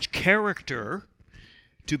attach character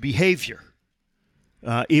to behavior,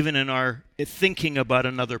 even in our thinking about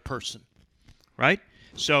another person, right?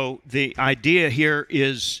 So the idea here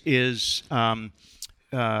is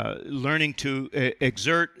learning to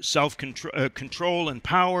exert self-control and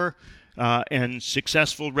power, and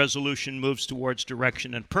successful resolution moves towards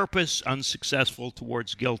direction and purpose, unsuccessful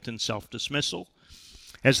towards guilt and self-dismissal.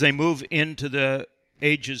 As they move into the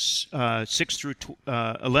ages 6 through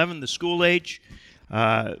 11, the school age,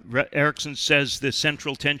 Erickson says the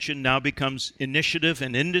central tension now becomes initiative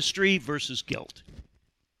and industry versus guilt.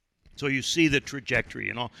 So you see the trajectory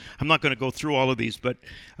and all. I'm not going to go through all of these, but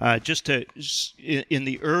in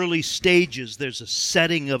the early stages, there's a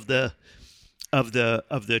setting of the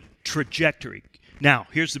trajectory. Now,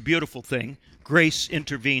 here's the beautiful thing: grace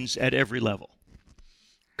intervenes at every level.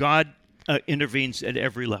 God intervenes at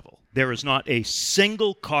every level. There is not a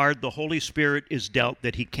single card the Holy Spirit is dealt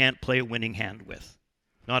that he can't play a winning hand with.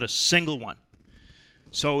 Not a single one.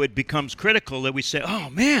 So it becomes critical that we say, oh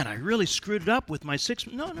man, I really screwed it up with my 6.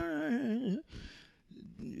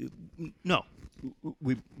 No.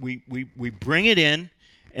 We bring it in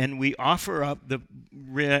and we offer up the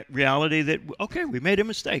reality that, okay, we made a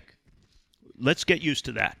mistake. Let's get used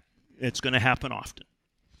to that. It's going to happen often.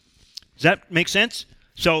 Does that make sense?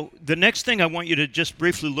 So the next thing I want you to just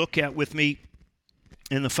briefly look at with me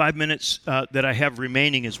in the 5 minutes that I have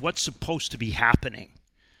remaining is what's supposed to be happening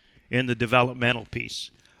in the developmental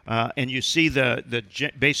piece. And you see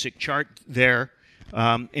the basic chart there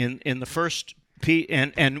in the first piece,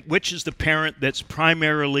 and which is the parent that's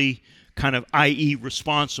primarily kind of i.e.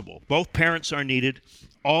 responsible. Both parents are needed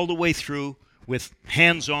all the way through with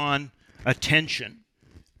hands-on attention,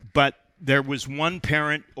 but there was one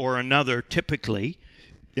parent or another typically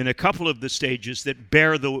in a couple of the stages that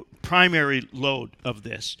bear the primary load of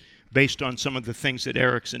this based on some of the things that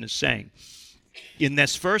Erickson is saying. In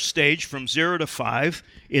this first stage, from 0 to 5,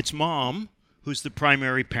 it's mom who's the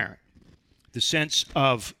primary parent. The sense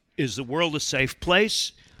of, is the world a safe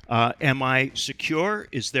place? Am I secure?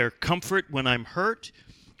 Is there comfort when I'm hurt?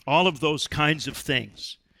 All of those kinds of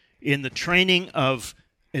things. In the training of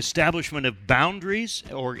establishment of boundaries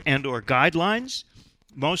or guidelines,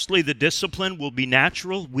 mostly the discipline will be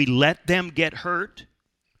natural. We let them get hurt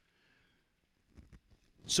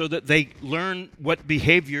so that they learn what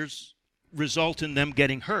behaviors result in them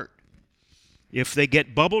getting hurt. If they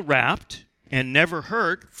get bubble wrapped and never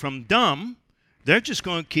hurt from dumb, they're just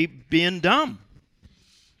going to keep being dumb.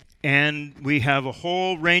 And we have a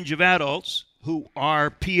whole range of adults who are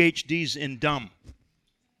PhDs in dumb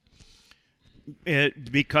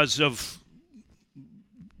because of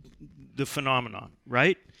the phenomenon,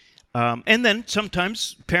 right? And then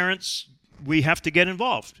sometimes parents, we have to get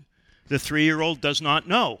involved. The 3-year-old does not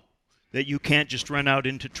know that you can't just run out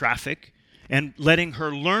into traffic, and letting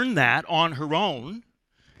her learn that on her own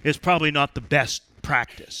is probably not the best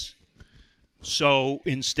practice. So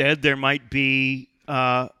instead, there might be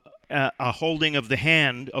a holding of the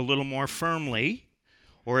hand a little more firmly,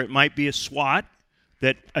 or it might be a swat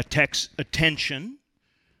that attacks attention,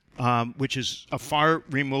 which is a far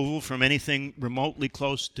removal from anything remotely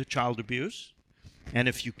close to child abuse. And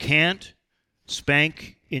if you can't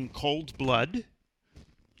spank in cold blood,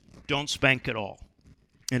 don't spank at all.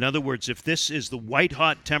 In other words, if this is the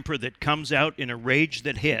white-hot temper that comes out in a rage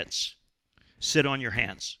that hits, sit on your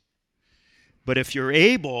hands. But if you're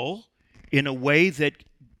able, in a way that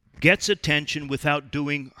gets attention without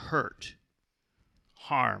doing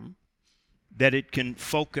harm, that it can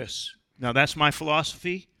focus. Now, that's my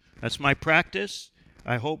philosophy. That's my practice.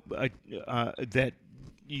 I hope that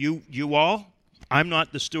you all, I'm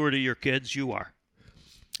not the steward of your kids, you are.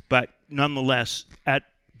 But nonetheless, at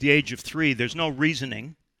the age of 3, there's no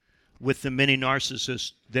reasoning with the mini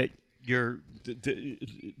narcissist that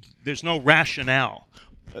there's no rationale.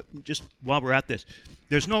 Just while we're at this,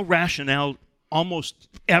 there's no rationale almost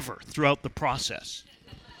ever throughout the process.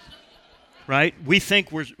 Right? We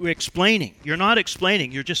think we're explaining. You're not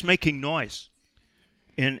explaining. You're just making noise.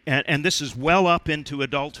 And this is well up into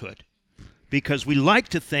adulthood, because we like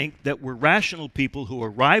to think that we're rational people who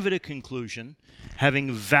arrive at a conclusion, having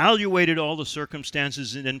evaluated all the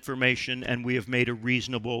circumstances and information, and we have made a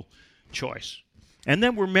reasonable choice. And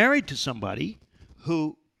then we're married to somebody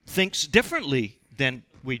who thinks differently than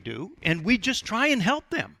we do, and we just try and help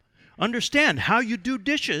them understand how you do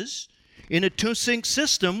dishes in a 2-sink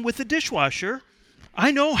system with a dishwasher.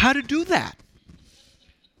 I know how to do that.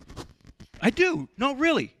 I do. No,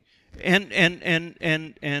 really. And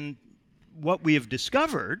what we have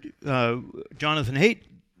discoveed, Jonathan Haidt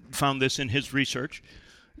found this in his research,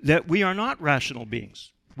 that we are not rational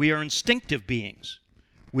beings. We are instinctive beings.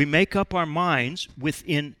 We make up our minds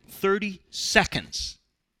within 30 seconds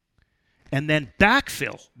and then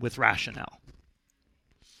backfill with rationale.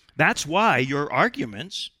 That's why your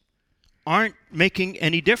arguments aren't making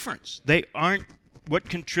any difference. They aren't what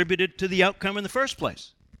contributed to the outcome in the first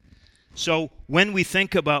place. So when we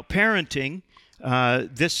think about parenting,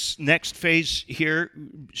 this next phase here,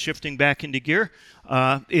 shifting back into gear,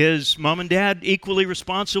 is mom and dad equally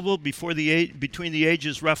responsible between the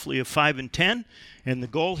ages roughly of 5 and 10. And the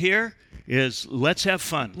goal here is let's have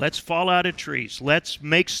fun. Let's fall out of trees. Let's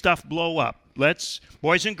make stuff blow up.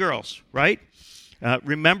 Boys and girls, right?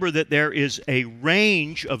 Remember that there is a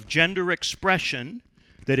range of gender expression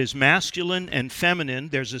that is masculine and feminine.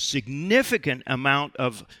 There's a significant amount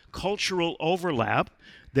of cultural overlap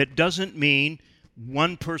that doesn't mean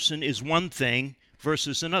one person is one thing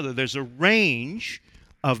versus another. There's a range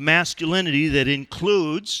of masculinity that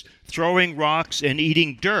includes throwing rocks and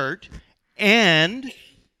eating dirt and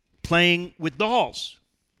playing with dolls.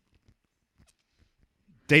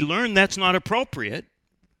 They learn that's not appropriate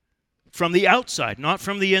from the outside, not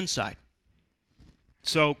from the inside.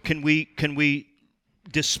 So can we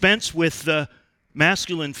dispense with the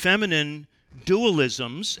masculine-feminine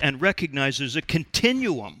dualisms and recognize there's a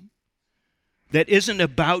continuum that isn't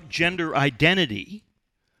about gender identity,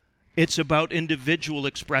 it's about individual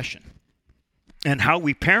expression. And how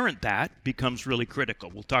we parent that becomes really critical.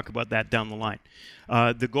 We'll talk about that down the line.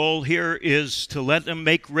 The goal here is to let them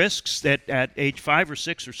make risks that at age 5 or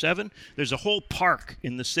 6 or 7, there's a whole park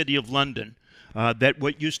in the city of London that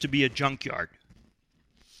what used to be a junkyard.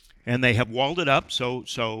 And they have walled it up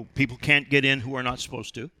so people can't get in who are not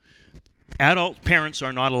supposed to. Adult parents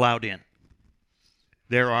are not allowed in.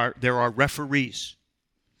 There are referees.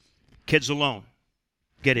 Kids alone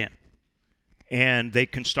get in. And they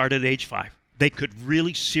can start at age 5. They could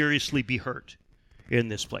really seriously be hurt in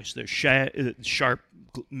this place. There's sharp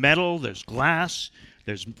metal, there's glass,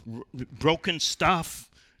 there's broken stuff,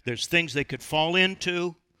 there's things they could fall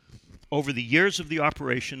into. Over the years of the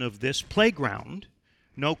operation of this playground,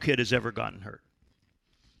 no kid has ever gotten hurt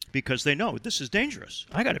because they know this is dangerous.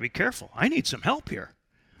 I got to be careful. I need some help here.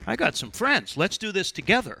 I got some friends. Let's do this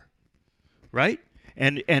together, right?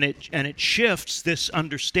 And it shifts this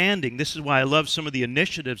understanding. This is why I love some of the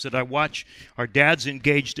initiatives that I watch our dads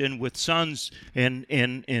engaged in with sons, and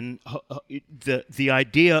the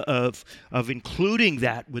idea of including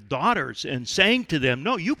that with daughters and saying to them,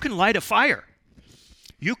 no, you can light a fire.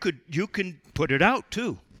 You can put it out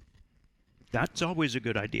too. That's always a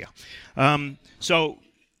good idea. So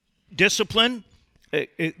discipline,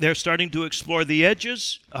 they're starting to explore the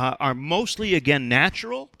edges, are mostly, again,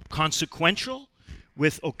 natural, consequential,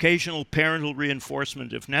 with occasional parental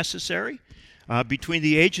reinforcement if necessary. Between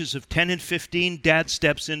the ages of 10 and 15, dad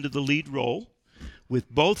steps into the lead role with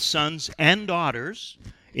both sons and daughters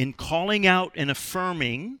in calling out and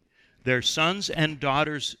affirming their sons' and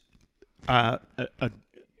daughters'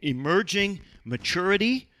 emerging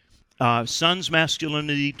maturity, sons'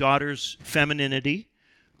 masculinity, daughters' femininity.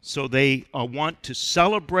 So they want to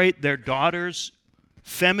celebrate their daughter's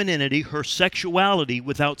femininity, her sexuality,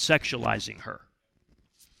 without sexualizing her.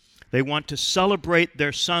 They want to celebrate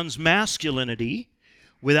their son's masculinity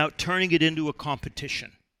without turning it into a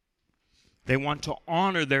competition. They want to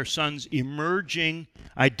honor their son's emerging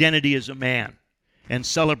identity as a man and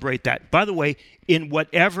celebrate that. By the way, in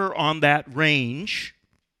whatever on that range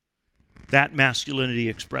that masculinity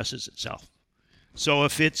expresses itself. So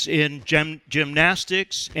if it's in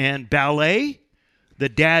gymnastics and ballet, the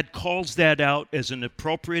dad calls that out as an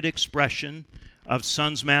appropriate expression of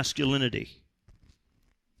son's masculinity.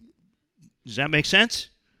 Does that make sense?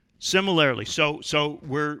 Similarly, so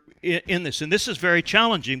we're in this. And this is very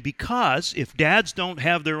challenging because if dads don't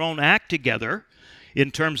have their own act together in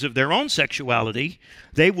terms of their own sexuality,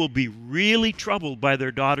 they will be really troubled by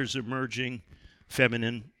their daughter's emerging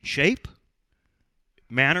feminine shape,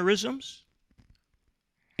 mannerisms,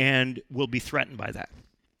 and will be threatened by that.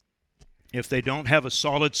 If they don't have a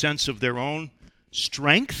solid sense of their own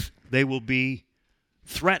strength, they will be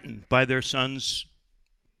threatened by their son's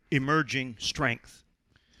emerging strength.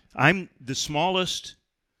 I'm the smallest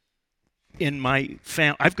in my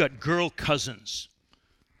family. I've got girl cousins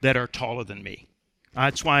that are taller than me.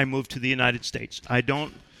 That's why I moved to the United States. I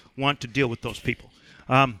don't want to deal with those people.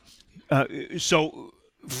 So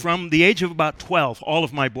from the age of about 12, all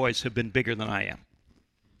of my boys have been bigger than I am.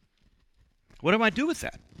 What do I do with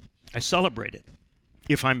that? I celebrate it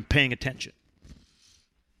if I'm paying attention.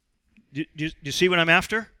 Do you see what I'm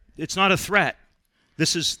after? It's not a threat.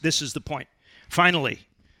 this is the point. Finally,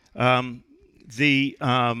 the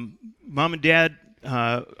mom and dad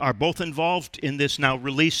are both involved in this now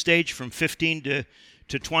release stage from 15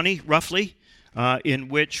 to 20, roughly, in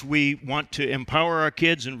which we want to empower our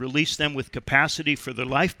kids and release them with capacity for their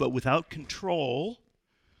life, but without control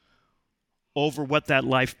over what that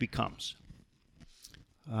life becomes.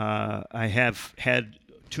 I have had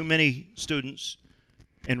too many students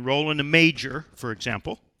enroll in a major, for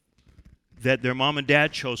example, that their mom and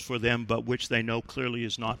dad chose for them, but which they know clearly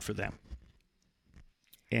is not for them.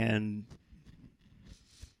 And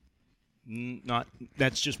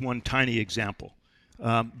that's just one tiny example.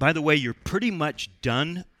 By the way, you're pretty much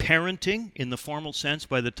done parenting in the formal sense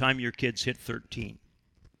by the time your kids hit 13.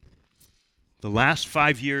 The last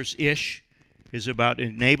 5 years-ish is about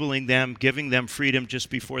enabling them, giving them freedom just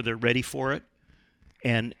before they're ready for it,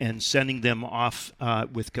 and sending them off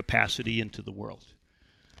with capacity into the world.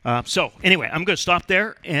 So anyway, I'm going to stop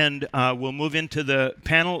there, and we'll move into the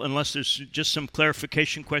panel unless there's just some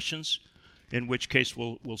clarification questions, in which case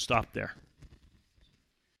we'll stop there.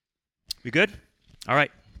 We good? All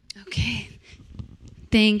right. Okay.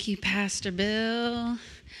 Thank you, Pastor Bill.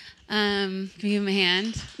 Can you give him a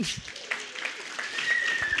hand?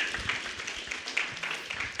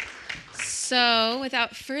 So,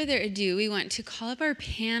 without further ado, we want to call up our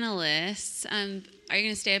panelists. Are you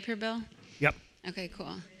going to stay up here, Bill? Yep. Okay,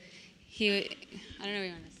 cool. I don't know where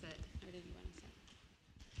you want to sit. Or did you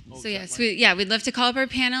want to sit? We'd love to call up our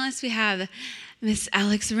panelists. We have Miss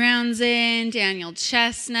Alex Roundzen, Daniel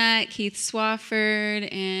Chestnut, Keith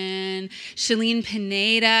Swafford, and Shalene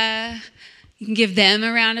Pineda. You can give them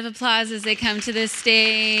a round of applause as they come to this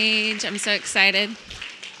stage. I'm so excited.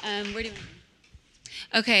 Where do you want to?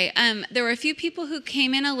 Okay, there were a few people who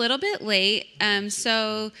came in a little bit late.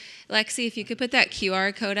 So, Lexi, if you could put that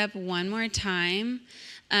QR code up one more time.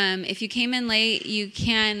 If you came in late, you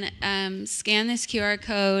can scan this QR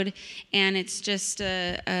code, and it's just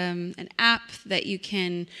an app that you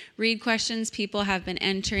can read questions people have been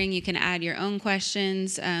entering. You can add your own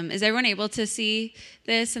questions. Is everyone able to see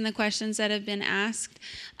this and the questions that have been asked?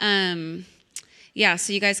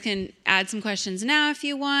 So you guys can add some questions now if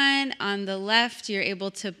you want. On the left, you're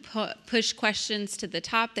able to push questions to the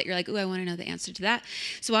top that you're like, ooh, I want to know the answer to that.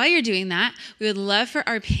 So while you're doing that, we would love for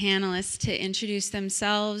our panelists to introduce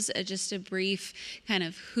themselves, just a brief kind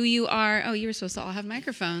of who you are. Oh, you were supposed to all have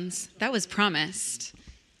microphones. That was promised.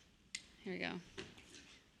 Here we go.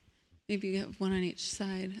 Maybe you have one on each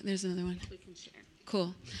side. There's another one. We can share.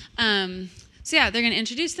 Cool. They're going to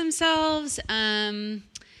introduce themselves.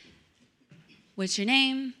 What's your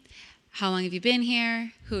name? How long have you been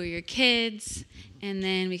here? Who are your kids? And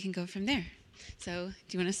then we can go from there. So,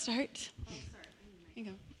 do you want to start? I'll start. Here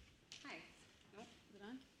you go. Hi. Nope. Is it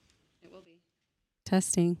on? It will be.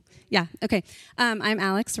 Testing. Yeah, okay. I'm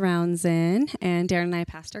Alex Roundzen, and Darren and I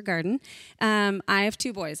pastor Garden. I have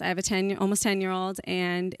two boys. I have a almost 10-year-old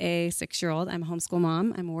and a 6-year-old. I'm a homeschool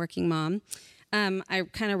mom. I'm a working mom. I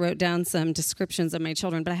kind of wrote down some descriptions of my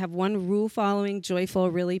children, but I have one rule-following, joyful,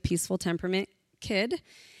 really peaceful temperament kid.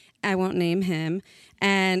 I won't name him.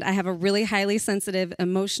 And I have a really highly sensitive,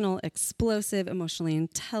 emotional, explosive, emotionally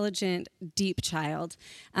intelligent, deep child.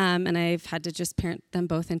 And I've had to just parent them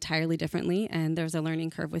both entirely differently, and there's a learning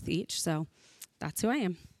curve with each. So that's who I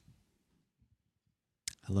am.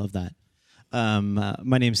 I love that.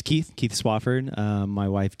 My name's Keith Swafford. My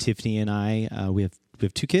wife Tiffany and I, we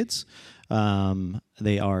have two kids.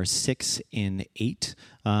 They are 6 and 8.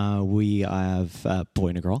 We have a boy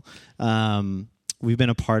and a girl. We've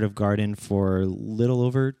been a part of Garden for a little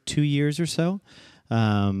over 2 years or so.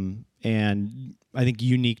 And I think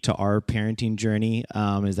unique to our parenting journey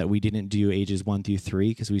is that we didn't do ages 1 through 3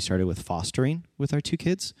 because we started with fostering with our two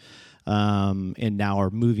kids. And now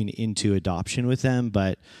are moving into adoption with them.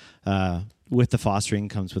 But with the fostering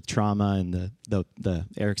comes with trauma, and the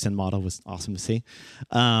Erickson model was awesome to see.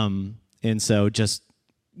 And so just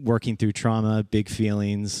working through trauma, big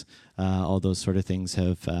feelings, all those sort of things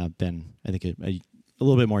have been, I think, a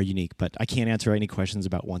little bit more unique. But I can't answer any questions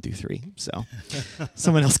about 1 through 3, so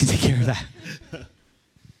someone else can take care of that.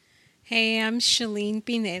 Hey, I'm Shalene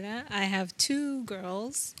Pineda. I have 2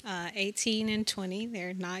 girls, 18 and 20.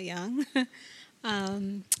 They're not young.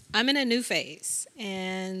 I'm in a new phase,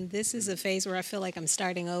 and this is a phase where I feel like I'm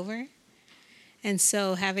starting over. And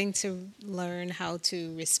so having to learn how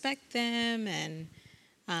to respect them and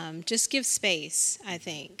just give space, I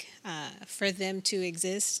think, for them to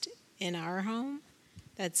exist in our home.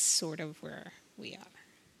 That's sort of where we are.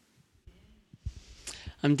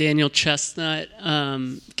 I'm Daniel Chestnut.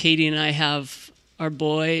 Katie and I have our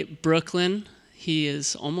boy, Brooklyn. He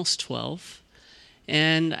is almost 12.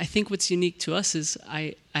 And I think what's unique to us is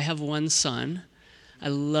I have one son. I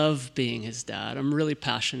love being his dad. I'm really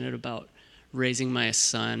passionate about raising my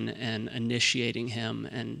son and initiating him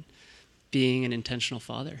and being an intentional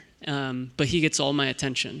father. But he gets all my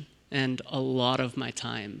attention and a lot of my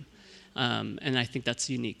time. And I think that's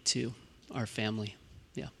unique to our family.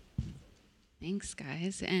 Yeah. Thanks,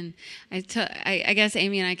 guys. And I guess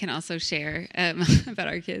Amy and I can also share about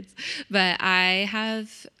our kids. But I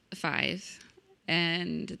have 5,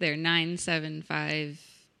 and they're 9, 7, 5,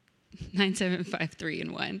 9, 7, 5, 3,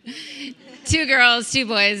 and 1. 2 girls, 2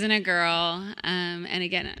 boys, and a girl. And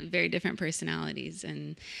again, very different personalities.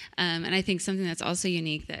 And I think something that's also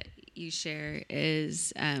unique that you share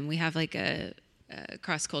is we have like a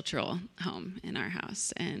cross-cultural home in our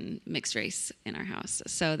house and mixed race in our house.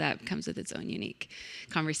 So that comes with its own unique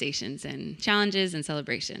conversations and challenges and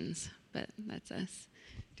celebrations. But that's us.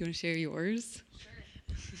 Do you want to share yours?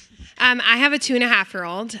 I have a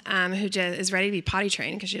 2.5-year-old who is ready to be potty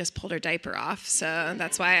trained because she just pulled her diaper off. So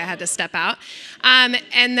that's why I had to step out. And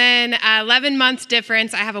then 11-month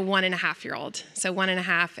difference, I have a 1.5-year-old. So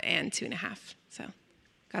 1.5 and 2.5. So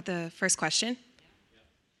got the first question.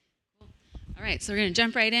 All right, so we're going to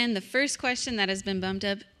jump right in. The first question that has been bumped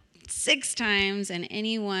up 6 times, and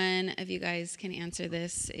any one of you guys can answer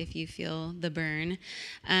this if you feel the burn.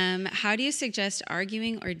 How do you suggest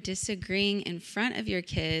arguing or disagreeing in front of your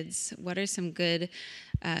kids? What are some good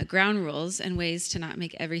ground rules and ways to not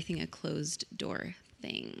make everything a closed door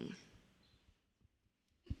thing?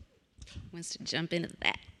 Who wants to jump into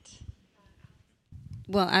that?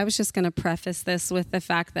 Well, I was just going to preface this with the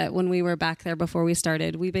fact that when we were back there before we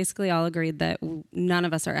started, we basically all agreed that none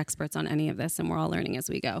of us are experts on any of this, and we're all learning as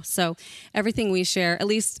we go. So everything we share, at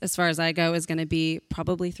least as far as I go, is going to be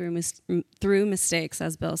probably through mistakes,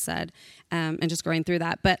 as Bill said, and just going through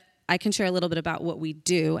that. But I can share a little bit about what we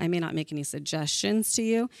do. I may not make any suggestions to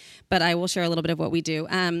you, but I will share a little bit of what we do.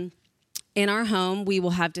 In our home, we will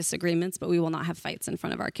have disagreements, but we will not have fights in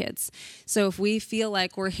front of our kids. So if we feel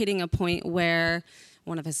like we're hitting a point where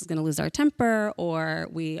one of us is going to lose our temper, or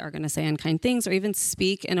we are going to say unkind things, or even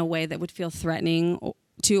speak in a way that would feel threatening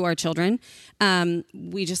to our children,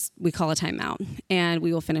 we call a timeout, and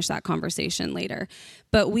we will finish that conversation later.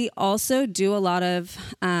 But we also do a lot of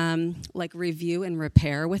review and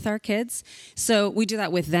repair with our kids. So we do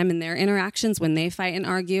that with them in their interactions when they fight and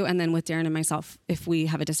argue, and then with Darren and myself if we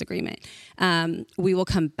have a disagreement. We will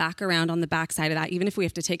come back around on the backside of that, even if we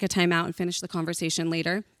have to take a timeout and finish the conversation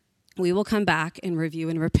later. We will come back and review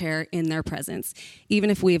and repair in their presence, even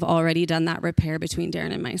if we've already done that repair between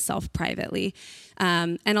Darren and myself privately.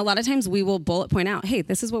 And a lot of times we will bullet point out, hey,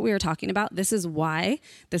 this is what we were talking about. This is why.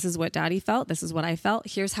 This is what Daddy felt. This is what I felt.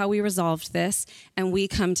 Here's how we resolved this. And we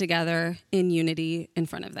come together in unity in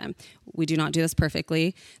front of them. We do not do this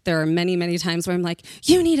perfectly. There are many, many times where I'm like,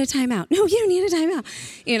 you need a timeout. No, you need a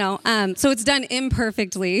timeout. So it's done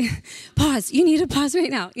imperfectly. Pause. You need to pause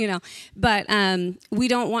right now, But we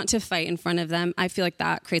don't want to fight in front of them. I feel like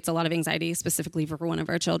that creates a lot of anxiety, specifically for one of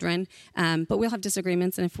our children. But we'll have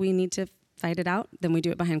disagreements, and if we need to fight it out, then we do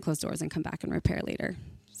it behind closed doors and come back and repair later.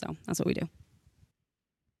 So that's what we do.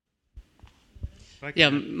 Yeah,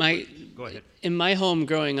 Go ahead. In my home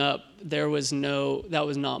growing up, that was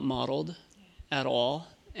not modeled at all.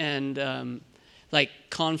 And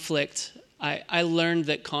conflict, I learned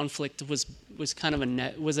that conflict was kind of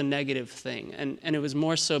a negative thing. And it was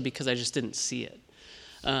more so because I just didn't see it.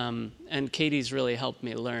 And Katie's really helped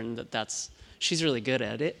me learn she's really good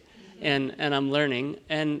at it. And I'm learning.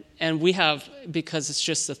 And we have, because it's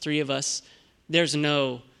just the 3 of us, there's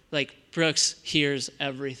no, Brooks hears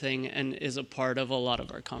everything and is a part of a lot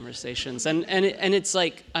of our conversations. And it's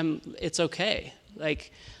it's okay.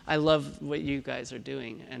 I love what you guys are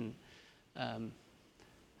doing. And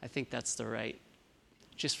I think that's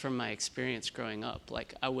just from my experience growing up,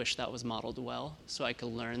 I wish that was modeled well so I could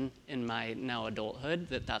learn in my now adulthood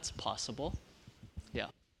that that's possible. Yeah.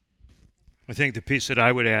 I think the piece that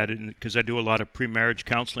I would add, because I do a lot of pre-marriage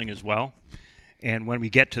counseling as well, and when we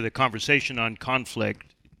get to the conversation on conflict,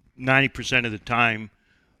 90% of the time,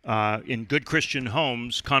 in good Christian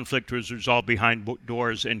homes, conflict was resolved behind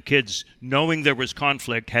doors, and kids, knowing there was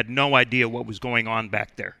conflict, had no idea what was going on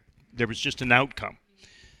back there. There was just an outcome.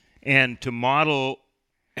 And to model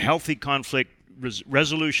healthy conflict,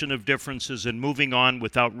 resolution of differences, and moving on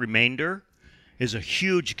without remainder is a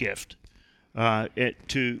huge gift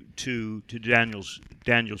to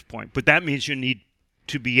Daniel's point. But that means you need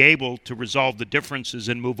to be able to resolve the differences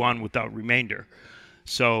and move on without remainder.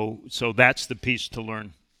 So that's the piece to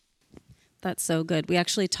learn. That's so good. We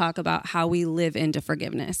actually talk about how we live into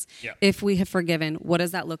forgiveness. Yeah. If we have forgiven, what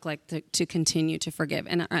does that look like to continue to forgive?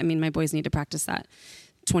 And I mean, my boys need to practice that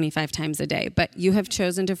 25 times a day. But you have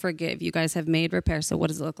chosen to forgive. You guys have made repair. So what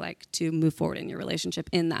does it look like to move forward in your relationship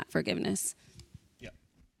in that forgiveness? Yeah.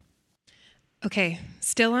 Okay,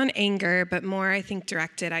 still on anger, but more, I think,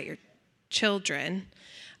 directed at your children.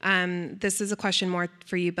 This is a question more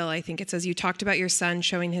for you, Bill. I think it says, you talked about your son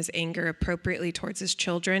showing his anger appropriately towards his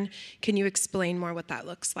children. Can you explain more what that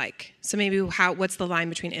looks like? So maybe what's the line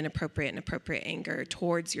between inappropriate and appropriate anger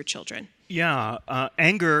towards your children? Yeah,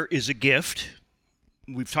 anger is a gift.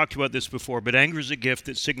 We've talked about this before, but anger is a gift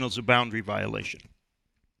that signals a boundary violation.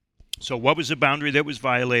 So what was the boundary that was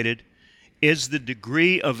violated? Is the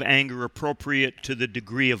degree of anger appropriate to the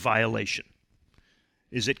degree of violation?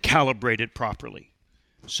 Is it calibrated properly?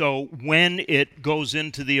 So when it goes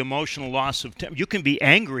into the emotional loss of temper, you can be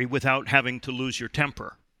angry without having to lose your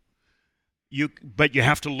temper. But you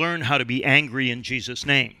have to learn how to be angry in Jesus'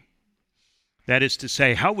 name. That is to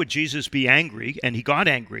say, how would Jesus be angry? And he got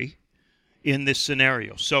angry in this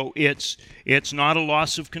scenario. So it's not a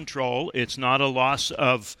loss of control. It's not a loss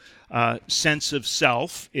of sense of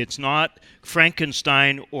self. It's not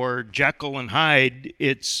Frankenstein or Jekyll and Hyde.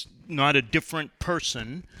 It's not a different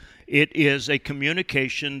person. It is a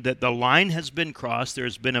communication that the line has been crossed,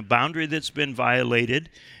 there's been a boundary that's been violated,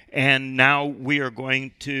 and now we are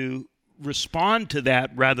going to respond to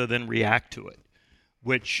that rather than react to it,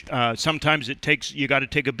 which sometimes you got to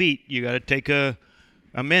take a beat, you got to take a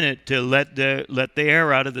minute to let the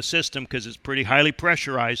air out of the system because it's pretty highly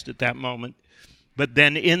pressurized at that moment. But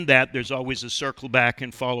then in that, there's always a circle back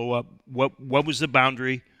and follow up. What was the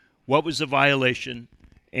boundary? What was the violation?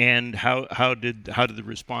 And how did the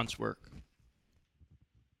response work?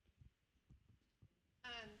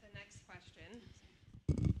 The next question.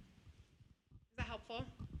 Is that helpful?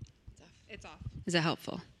 It's off. Is that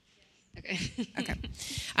helpful? Okay. Okay.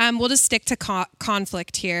 We'll just stick to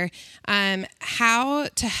conflict here. How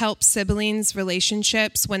to help siblings'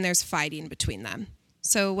 relationships when there's fighting between them.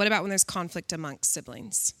 So what about when there's conflict amongst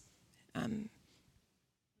siblings?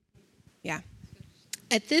 Yeah.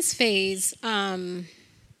 At this phase,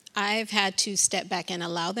 I've had to step back and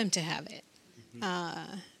allow them to have it.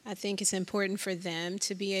 I think it's important for them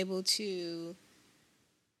to be able to,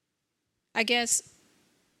 I guess,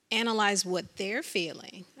 analyze what they're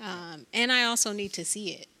feeling. And I also need to see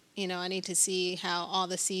it. I need to see how all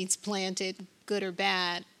the seeds planted, good or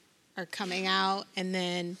bad, are coming out. And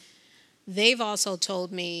then they've also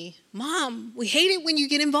told me, Mom, we hate it when you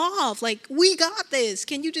get involved. Like, we got this.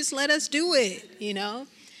 Can you just let us do it?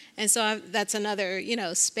 And so that's another,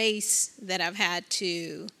 space that I've had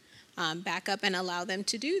to back up and allow them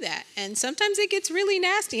to do that. And sometimes it gets really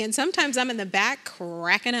nasty. And sometimes I'm in the back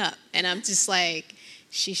cracking up. And I'm just like,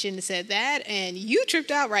 she shouldn't have said that. And you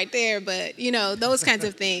tripped out right there. But, those kinds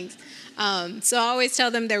of things. So I always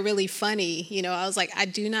tell them they're really funny. I was like, I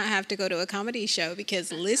do not have to go to a comedy show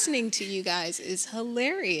because listening to you guys is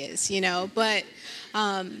hilarious, But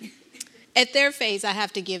at their phase, I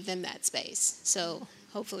have to give them that space. So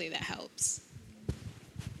hopefully that helps.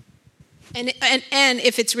 And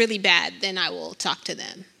if it's really bad, then I will talk to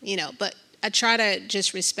them, But I try to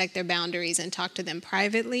just respect their boundaries and talk to them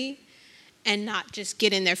privately and not just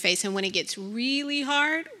get in their face. And when it gets really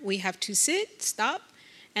hard, we have to stop,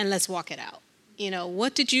 and let's walk it out.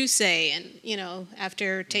 What did you say? And,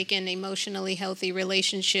 after taking emotionally healthy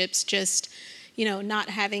relationships, just, not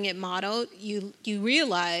having it modeled, you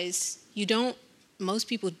realize most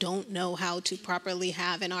people don't know how to properly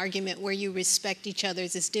have an argument where you respect each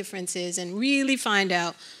other's differences and really find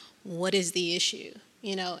out what is the issue,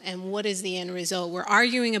 and what is the end result. We're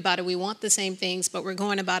arguing about it. We want the same things, but we're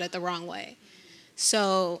going about it the wrong way.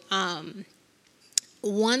 So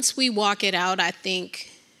once we walk it out, I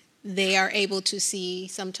think they are able to see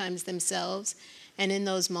sometimes themselves. And in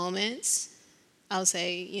those moments, I'll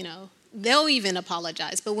say, they'll even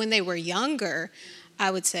apologize. But when they were younger,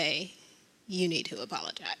 I would say, you need to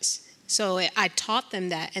apologize. So I taught them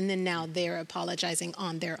that, and then now they're apologizing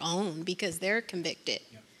on their own because they're convicted.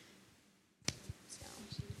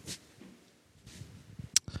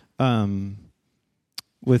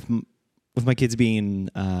 With my kids being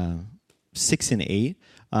 6 and 8,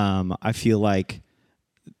 I feel like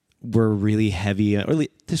we're really heavy, or at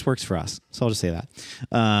least this works for us, so I'll just say that.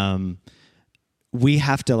 We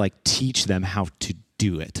have to teach them how to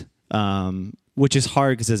do it, which is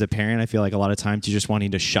hard because as a parent, I feel like a lot of times you're just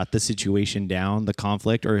wanting to shut the situation down, the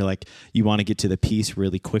conflict, or you want to get to the peace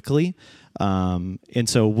really quickly. And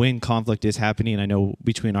so when conflict is happening, I know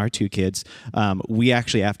between our two kids, we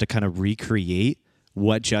actually have to kind of recreate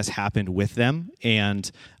what just happened with them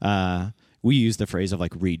and we use the phrase of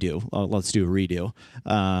like redo. Let's do a redo.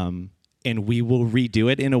 And we will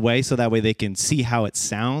redo it in a way so that way they can see how it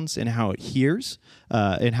sounds and how it hears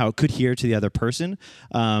and how it could hear to the other person.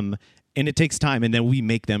 And it takes time, and then we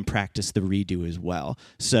make them practice the redo as well,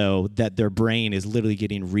 so that their brain is literally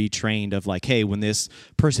getting retrained of like, hey, when this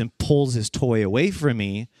person pulls his toy away from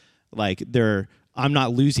me, like I'm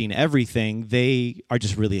not losing everything. They are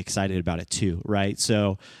just really excited about it too, right?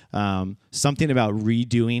 So something about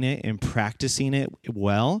redoing it and practicing it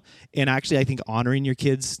well, and actually I think honoring your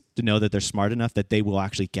kids to know that they're smart enough that they will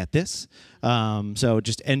actually get this. So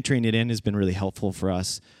just entering it in has been really helpful for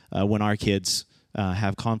us when our kids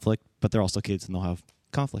have conflict, but they're also kids and they'll have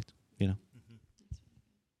conflict, you know.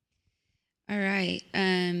 All right.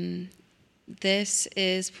 This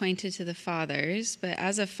is pointed to the fathers, but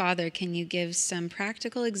as a father, can you give some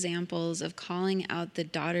practical examples of calling out the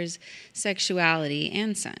daughter's sexuality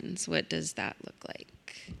and sons? What does that look like?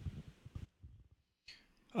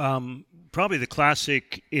 Probably the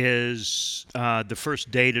classic is the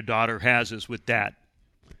first date a daughter has is with dad.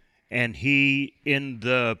 And he, in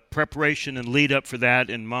the preparation and lead up for that,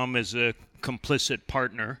 and mom as a complicit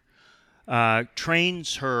partner,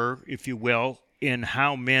 trains her, if you will, in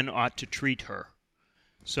how men ought to treat her.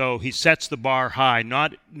 So he sets the bar high,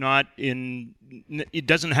 not in, it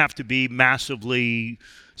doesn't have to be massively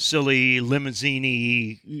silly,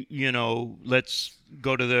 limousine-y, you know, let's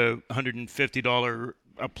go to the $150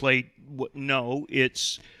 a plate. No,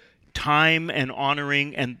 it's time and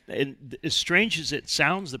honoring, and as strange as it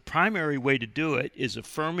sounds, the primary way to do it is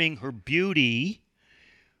affirming her beauty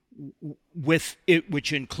with it,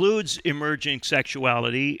 which includes emerging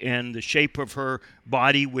sexuality and the shape of her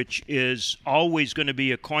body, which is always going to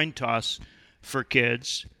be a coin toss for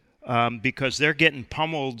kids because they're getting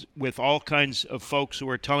pummeled with all kinds of folks who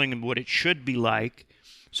are telling them what it should be like.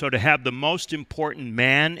 So to have the most important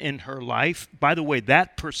man in her life, by the way,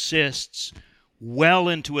 that persists well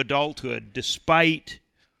into adulthood, despite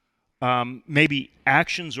maybe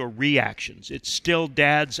actions or reactions. It's still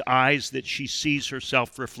dad's eyes that she sees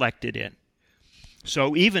herself reflected in.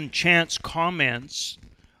 So even chance comments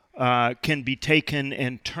can be taken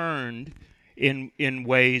and turned in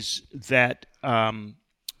ways that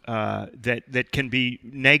that can be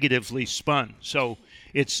negatively spun. So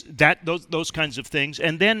it's those kinds of things,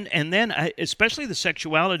 and then especially the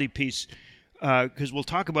sexuality piece. Because we'll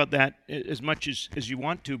talk about that as much as you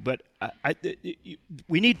want to, but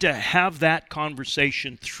we need to have that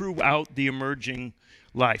conversation throughout the emerging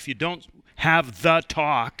life. You don't have the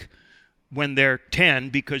talk when they're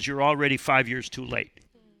 10 because you're already 5 years too late.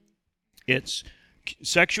 It's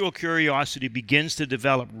sexual curiosity begins to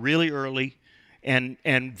develop really early, and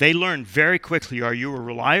they learn very quickly, are you a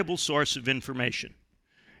reliable source of information?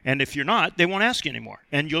 And if you're not, they won't ask you anymore.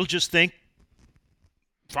 And you'll just think,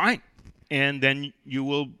 fine. And then you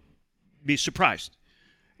will be surprised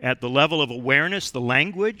at the level of awareness, the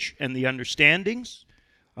language, and the understandings.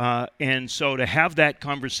 And so to have that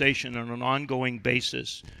conversation on an ongoing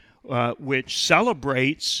basis, which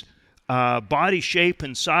celebrates body shape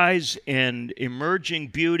and size and emerging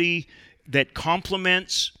beauty that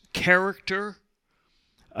complements character,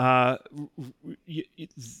 that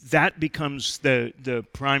becomes the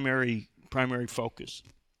primary focus.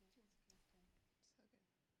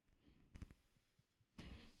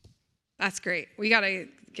 That's great. We got to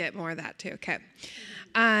get more of that too. Okay.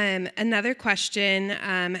 Another question.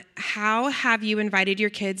 How have you invited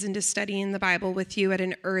your kids into studying the Bible with you at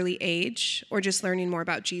an early age, or just learning more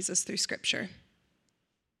about Jesus through Scripture?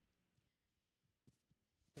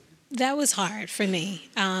 That was hard for me.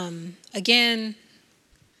 Again,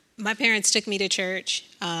 my parents took me to church.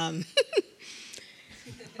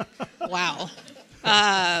 Wow.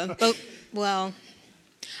 But, well,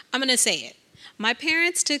 I'm going to say it. My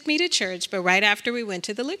parents took me to church, but right after we went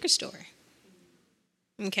to the liquor store.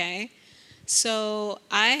 Okay? So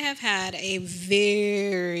I have had a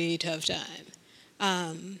very tough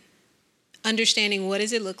time understanding what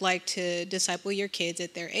does it look like to disciple your kids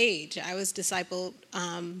at their age. I was discipled,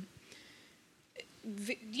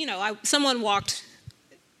 someone walked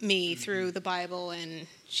me through the Bible, and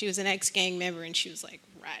she was an ex-gang member, and she was like,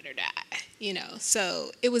 ride or die,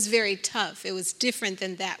 So it was very tough. It was different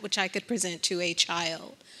than that which I could present to a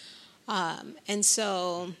child. And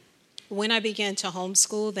so when I began to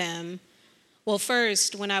homeschool them, well,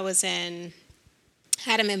 first, when I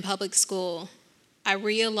had them in public school, I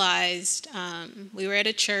realized we were at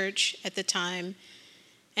a church at the time,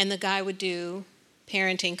 and the guy would do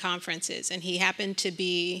parenting conferences, and he happened to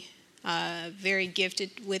be very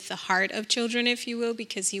gifted with the heart of children, if you will,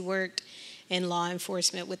 because he worked in law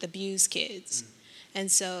enforcement with abused kids.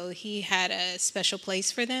 And so he had a special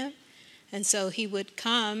place for them. And so he would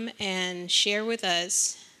come and share with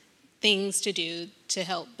us things to do to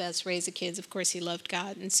help best raise the kids. Of course, he loved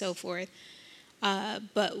God and so forth.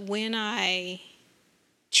 But when I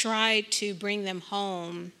tried to bring them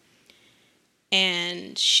home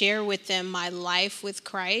and share with them my life with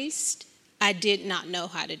Christ, I did not know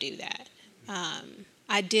how to do that.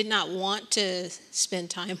 I did not want to spend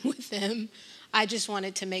time with them. I just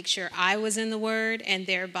wanted to make sure I was in the Word and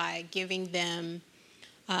thereby giving them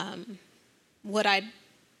what I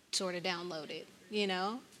sort of downloaded, you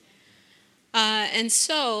know. And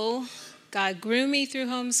so God grew me through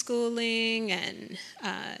homeschooling and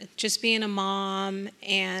just being a mom,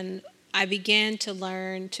 and I began to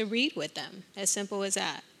learn to read with them, as simple as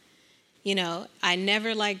that. You know, I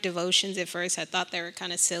never liked devotions at first. I thought they were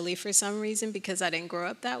kind of silly for some reason because I didn't grow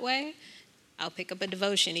up that way. I'll pick up a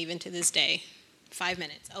devotion even to this day. 5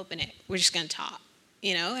 minutes, open it. We're just going to talk,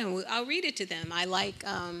 you know, and I'll read it to them. I like,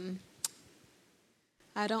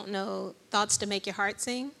 I don't know, Thoughts to Make Your Heart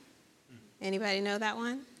Sing. Anybody know that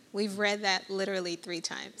one? We've read that literally 3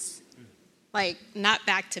 times. Like, not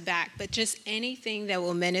back to back, but just anything that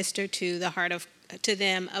will minister to the heart of, to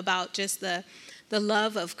them about just the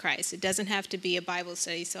love of Christ. It doesn't have to be a Bible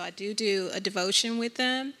study. So I do a devotion with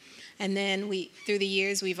them. And then through the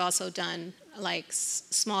years, we've also done like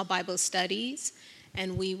small Bible studies,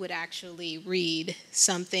 and we would actually read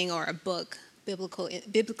something or a book,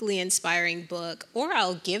 biblically inspiring book, or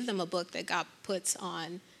I'll give them a book that God puts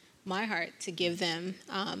on my heart to give them.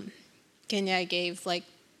 Kenya, I gave like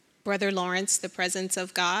Brother Lawrence, The Presence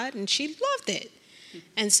of God, and she loved it.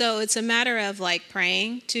 And so it's a matter of like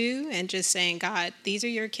praying too and just saying, God, these are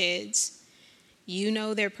your kids. You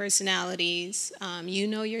know their personalities. You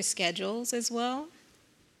know your schedules as well.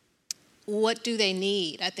 What do they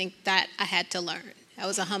need? I think that I had to learn. That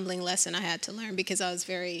was a humbling lesson I had to learn because I was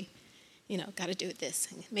very, got to do this.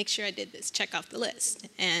 Make sure I did this. Check off the list.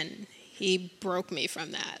 And he broke me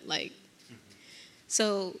from that.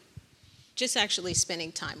 So just actually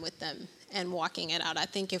spending time with them and walking it out. I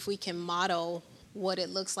think if we can model what it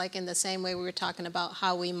looks like in the same way we were talking about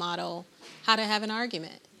how we model how to have an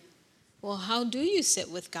argument. Well, how do you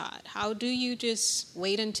sit with God? How do you just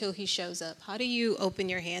wait until he shows up? How do you open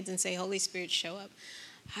your hands and say, Holy Spirit, show up?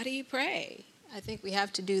 How do you pray? I think we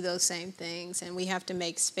have to do those same things, and we have to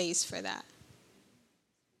make space for that.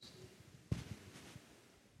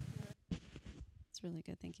 It's really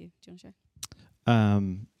good. Thank you. Do you want to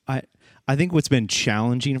share? I think what's been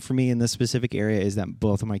challenging for me in this specific area is that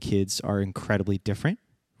both of my kids are incredibly different,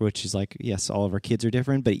 which is like, yes, all of our kids are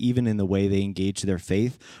different, but even in the way they engage their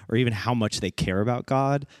faith or even how much they care about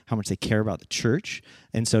God, how much they care about the church.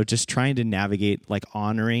 And so just trying to navigate like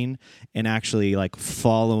honoring and actually like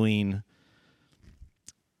following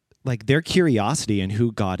like their curiosity and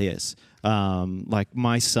who God is. Like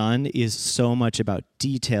my son is so much about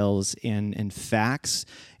details and facts.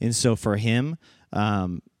 And so for him,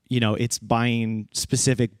 it's buying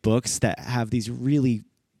specific books that have these really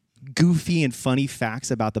goofy and funny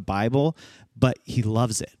facts about the Bible, but he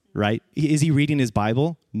loves it, right? Is he reading his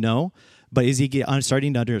Bible? No. But is he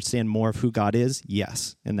starting to understand more of who God is?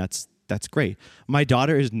 Yes. And that's great. My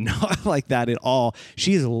daughter is not like that at all.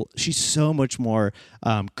 She's so much more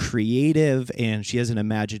creative, and she has an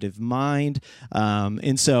imaginative mind.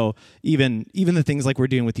 And so even the things like we're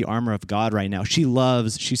doing with the armor of God right now,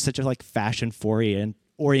 she's such a like fashion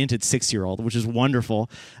oriented 6-year-old, which is wonderful.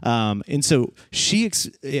 And so she,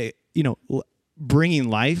 bringing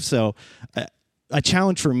life. So a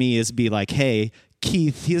challenge for me is be like, hey,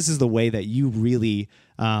 Keith, this is the way that you really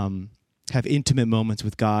have intimate moments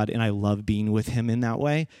with God, and I love being with him in that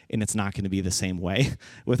way, and it's not going to be the same way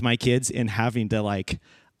with my kids, and having to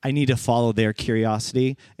I need to follow their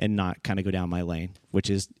curiosity and not kind of go down my lane,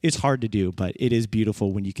 it's hard to do, but it is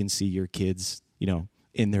beautiful when you can see your kids,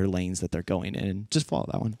 in their lanes that they're going in, and just follow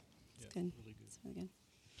that one. That's good. That's really good.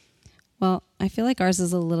 Well, I feel like ours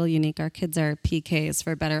is a little unique. Our kids are PKs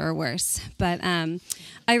for better or worse, but I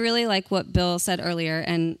really like what Bill said earlier,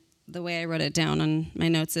 and the way I wrote it down on my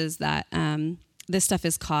notes is that this stuff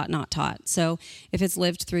is caught, not taught. So if it's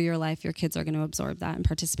lived through your life, your kids are going to absorb that and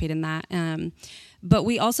participate in that. But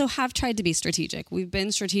we also have tried to be strategic. We've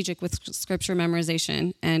been strategic with scripture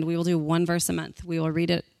memorization, and we will do 1 verse a month. We will read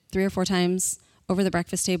it 3 or 4 times over the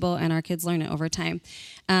breakfast table, and our kids learn it over time.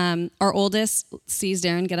 Our oldest sees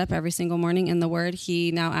Darren get up every single morning in the Word.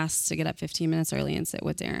 He now asks to get up 15 minutes early and sit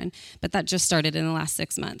with Darren. But that just started in the last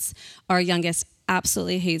 6 months. Our youngest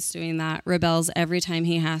absolutely hates doing that, rebels every time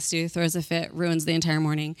he has to, throws a fit, ruins the entire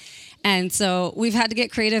morning. And so we've had to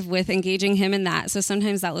get creative with engaging him in that. So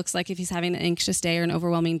sometimes that looks like if he's having an anxious day or an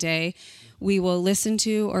overwhelming day, we will listen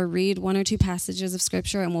to or read one or two passages of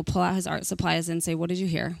Scripture, and we'll pull out his art supplies and say, what did you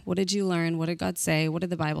hear? What did you learn? What did God say? What did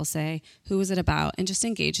the Bible say? Who was it about? And just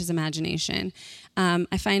engage his imagination.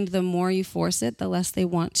 I find the more you force it, the less they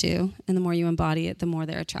want to, and the more you embody it, the more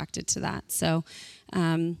they're attracted to that. So,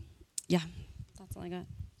 yeah, that's all I got.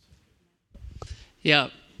 Yeah,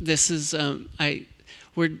 this is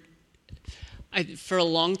for a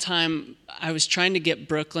long time I was trying to get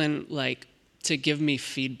Brooklyn to give me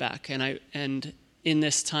feedback, and in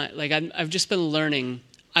this time I've just been learning.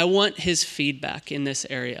 I want his feedback in this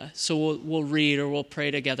area, so we'll read or we'll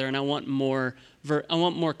pray together, and I want more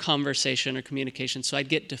conversation or communication. So I'd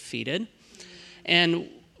get defeated, and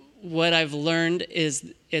what I've learned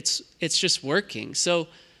is it's just working. So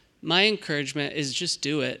my encouragement is just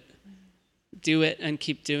do it and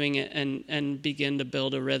keep doing it, and begin to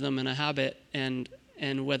build a rhythm and a habit, and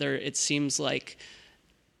whether it seems like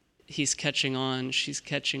he's catching on, she's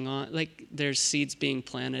catching on, there's seeds being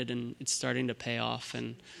planted and it's starting to pay off.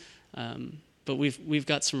 And but we've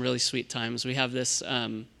got some really sweet times. We have this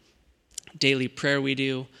daily prayer we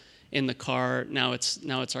do in the car. Now it's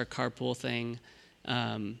our carpool thing,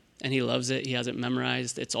 and he loves it. He has it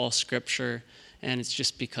memorized. It's all scripture, and it's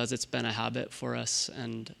just because it's been a habit for us.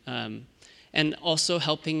 And also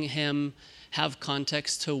helping him have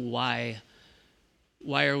context to why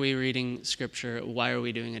are we reading scripture? Why are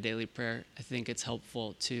we doing a daily prayer? I think it's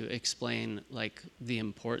helpful to explain the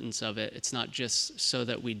importance of it. It's not just so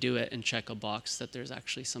that we do it and check a box, that there's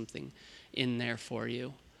actually something in there for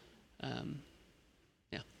you.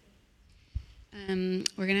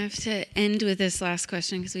 We're going to have to end with this last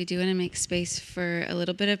question because we do want to make space for a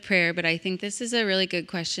little bit of prayer, but I think this is a really good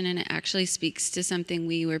question, and it actually speaks to something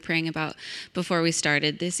we were praying about before we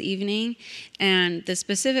started this evening. And the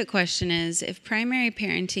specific question is, if primary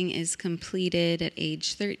parenting is completed at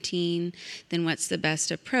age 13, then what's the best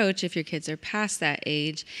approach if your kids are past that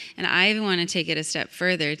age? And I even want to take it a step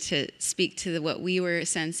further to speak to what we were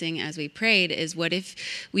sensing as we prayed, is what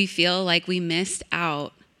if we feel like we missed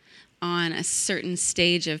out on a certain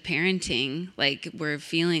stage of parenting, we're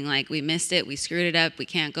feeling like we missed it, we screwed it up, we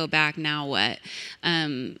can't go back, now what?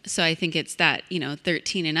 So I think it's that,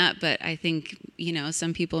 13 and up, but I think,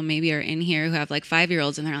 some people maybe are in here who have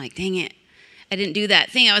 5-year-olds and they're like, dang it, I didn't do that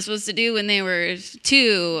thing I was supposed to do when they were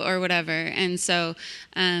 2 or whatever. And so,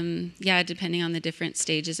 depending on the different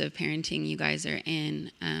stages of parenting you guys are in,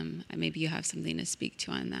 maybe you have something to speak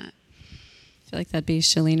to on that. I feel like that'd be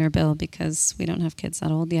Shalene or Bill, because we don't have kids that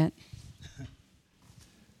old yet.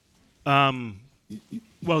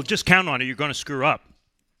 Well, just count on it. You're going to screw up.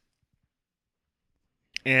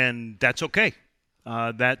 And that's okay.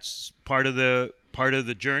 That's part of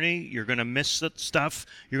the journey. You're going to miss that stuff.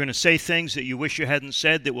 You're going to say things that you wish you hadn't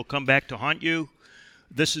said that will come back to haunt you.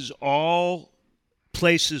 This is all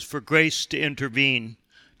places for grace to intervene.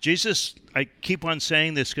 Jesus, I keep on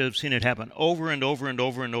saying this because I've seen it happen over and over and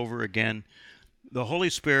over and over again. The Holy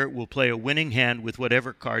Spirit will play a winning hand with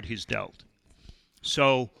whatever card he's dealt.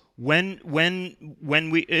 So when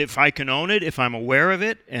we, if I can own it, if I'm aware of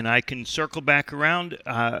it, and I can circle back around,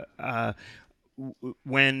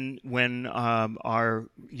 when our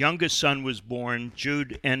youngest son was born,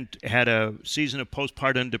 Jude had a season of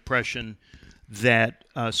postpartum depression that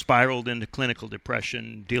spiraled into clinical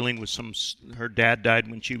depression, dealing with her dad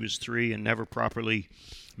died when she was 3 and never properly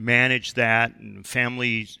managed that, and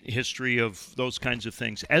family history of those kinds of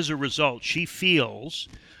things. As a result, she feels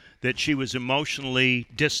that she was emotionally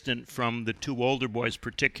distant from the 2 older boys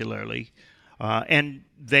particularly, and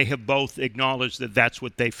they have both acknowledged that that's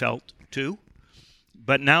what they felt too.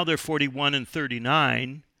 But now they're 41 and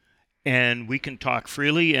 39, and we can talk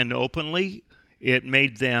freely and openly. It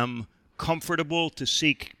made them comfortable to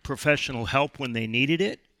seek professional help when they needed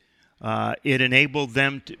it. It enabled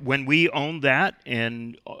them to, when we owned that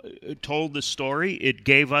and told the story, it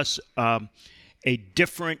gave us a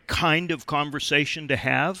different kind of conversation to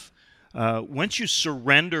have. Once you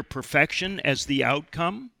surrender perfection as the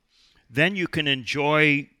outcome, then you can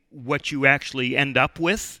enjoy what you actually end up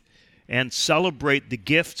with and celebrate the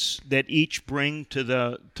gifts that each bring to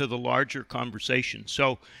the larger conversation.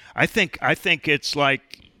 So I think it's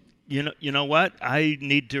like, you know what? I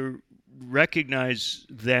need to recognize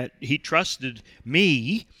that he trusted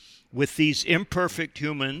me with these imperfect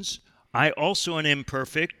humans. I also am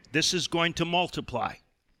imperfect. This is going to multiply.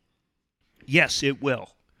 Yes, it will.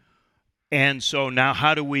 And so now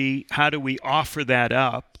how do we offer that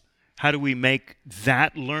up? How do we make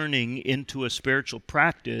that learning into a spiritual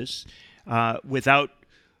practice without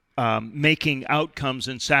making outcomes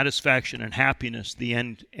and satisfaction and happiness the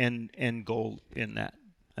end goal in that?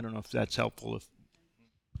 I don't know if that's helpful. Is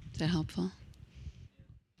that helpful?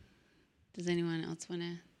 Does anyone else want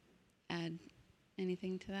to add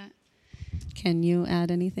anything to that? Can you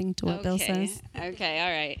add anything to what Bill says? Okay,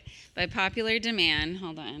 all right. By popular demand,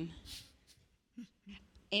 hold on.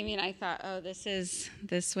 Amy and I thought,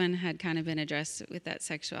 this one had kind of been addressed with that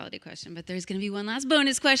sexuality question, but there's going to be one last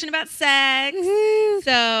bonus question about sex.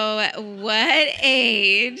 So, what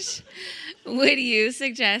age would you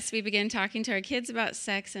suggest we begin talking to our kids about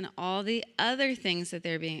sex and all the other things that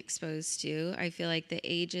they're being exposed to? I feel like the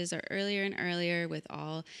ages are earlier and earlier with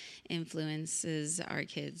all influences our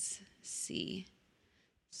kids see.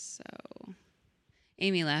 So,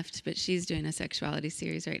 Amy left, but she's doing a sexuality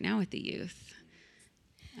series right now with the youth.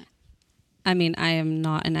 I mean, I am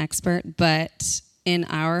not an expert, but in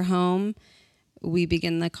our home, we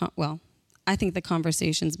begin I think the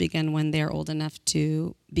conversations begin when they're old enough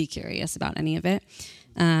to be curious about any of it.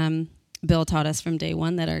 Bill taught us from day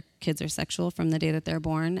one that our kids are sexual from the day that they're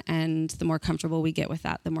born, and the more comfortable we get with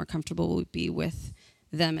that, the more comfortable we'll be with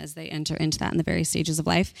them as they enter into that in the various stages of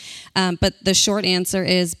life. But the short answer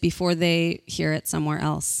is before they hear it somewhere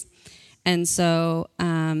else. And so,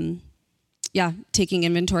 taking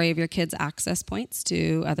inventory of your kids' access points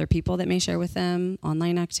to other people that may share with them,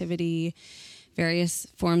 online activity, various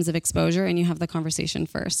forms of exposure, and you have the conversation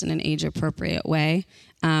first in an age-appropriate way.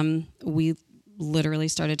 We literally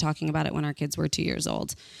started talking about it when our kids were 2 years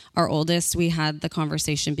old. Our oldest, we had the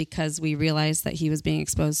conversation because we realized that he was being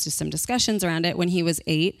exposed to some discussions around it when he was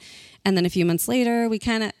 8. And then a few months later, we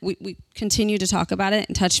continued to talk about it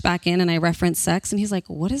and touched back in, and I referenced sex, and he's like,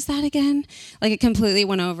 what is that again? Like, it completely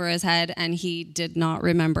went over his head, and he did not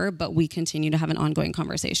remember, but we continue to have an ongoing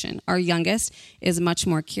conversation. Our youngest is much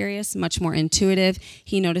more curious, much more intuitive.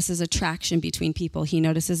 He notices attraction between people. He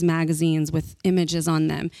notices magazines with images on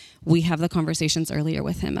them. We have the conversations earlier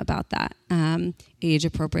with him about that,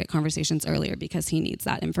 age-appropriate conversations earlier because he needs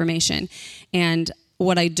that information. And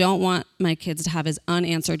what I don't want my kids to have is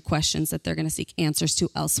unanswered questions that they're going to seek answers to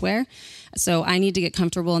elsewhere. So I need to get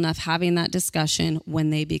comfortable enough having that discussion when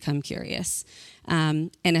they become curious. And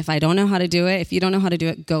if I don't know how to do it, if you don't know how to do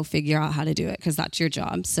it, go figure out how to do it because that's your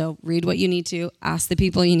job. So read what you need to, ask the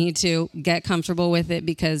people you need to, get comfortable with it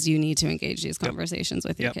because you need to engage these conversations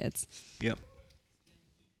with your kids. Yep.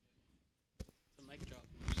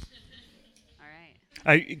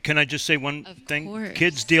 Can I just say one thing? Course.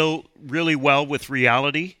 Kids deal really well with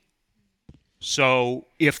reality. So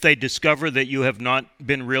if they discover that you have not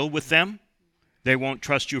been real with them, they won't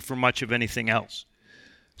trust you for much of anything else.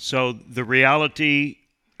 So the reality,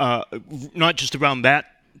 not just around that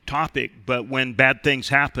topic, but when bad things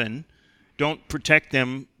happen, don't protect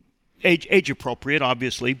them, age appropriate,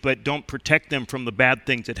 obviously, but don't protect them from the bad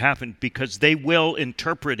things that happen because they will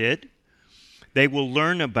interpret it, they will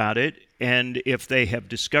learn about it, and if they have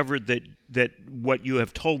discovered that what you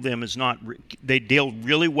have told them is not, they deal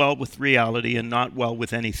really well with reality and not well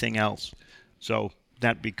with anything else. So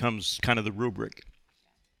that becomes kind of the rubric.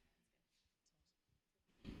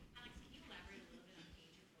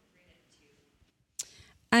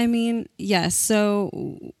 I mean, yes.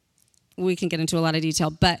 So we can get into a lot of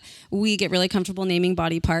detail, but we get really comfortable naming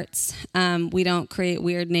body parts. We don't create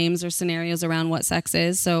weird names or scenarios around what sex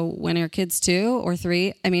is. So when our kids 2 or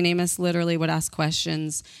 3, I mean, Amos literally would ask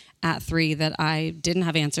questions at 3 that I didn't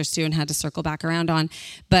have answers to and had to circle back around on.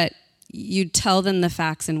 But you tell them the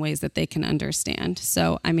facts in ways that they can understand.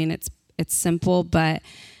 So, I mean, it's simple, but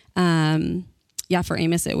for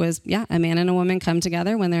Amos, it was, a man and a woman come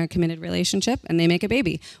together when they're in a committed relationship and they make a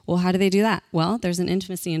baby. Well, how do they do that? Well, there's an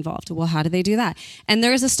intimacy involved. Well, how do they do that? And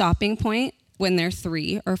there is a stopping point when they're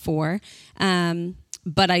 3 or 4,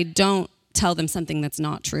 but I don't tell them something that's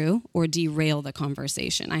not true or derail the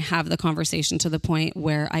conversation. I have the conversation to the point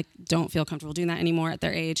where I don't feel comfortable doing that anymore at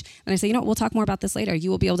their age. And I say, we'll talk more about this later. You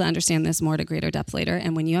will be able to understand this more to greater depth later.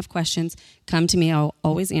 And when you have questions, come to me. I'll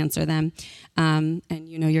always answer them. And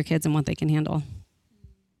you know your kids and what they can handle.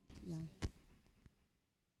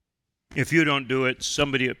 If you don't do it,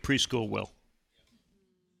 somebody at preschool will.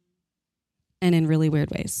 And in really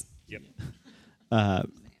weird ways. Yep.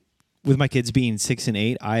 With my kids being 6 and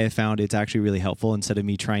 8, I have found it's actually really helpful instead of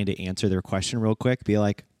me trying to answer their question real quick, be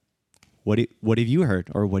like, what have you heard?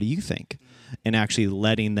 Or what do you think? And actually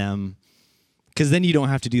letting them, because then you don't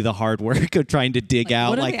have to do the hard work of trying to dig out.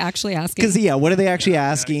 What are they actually asking? Because, what are they actually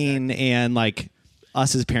asking? Exactly. And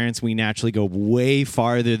us as parents, we naturally go way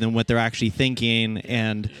farther than what they're actually thinking.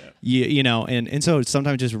 And, and so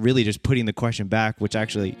sometimes just really just putting the question back, which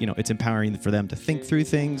actually, it's empowering for them to think through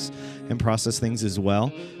things and process things as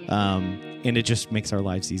well. And it just makes our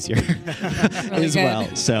lives easier really as good.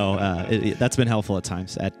 well. So that's been helpful at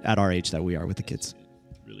times at our age that we are with the kids.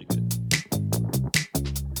 Really good.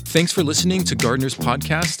 Thanks for listening to Gardeners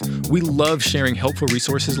Podcast. We love sharing helpful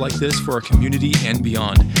resources like this for our community and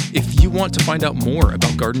beyond. If you want to find out more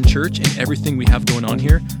about Garden Church and everything we have going on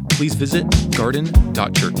here, please visit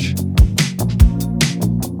garden.church.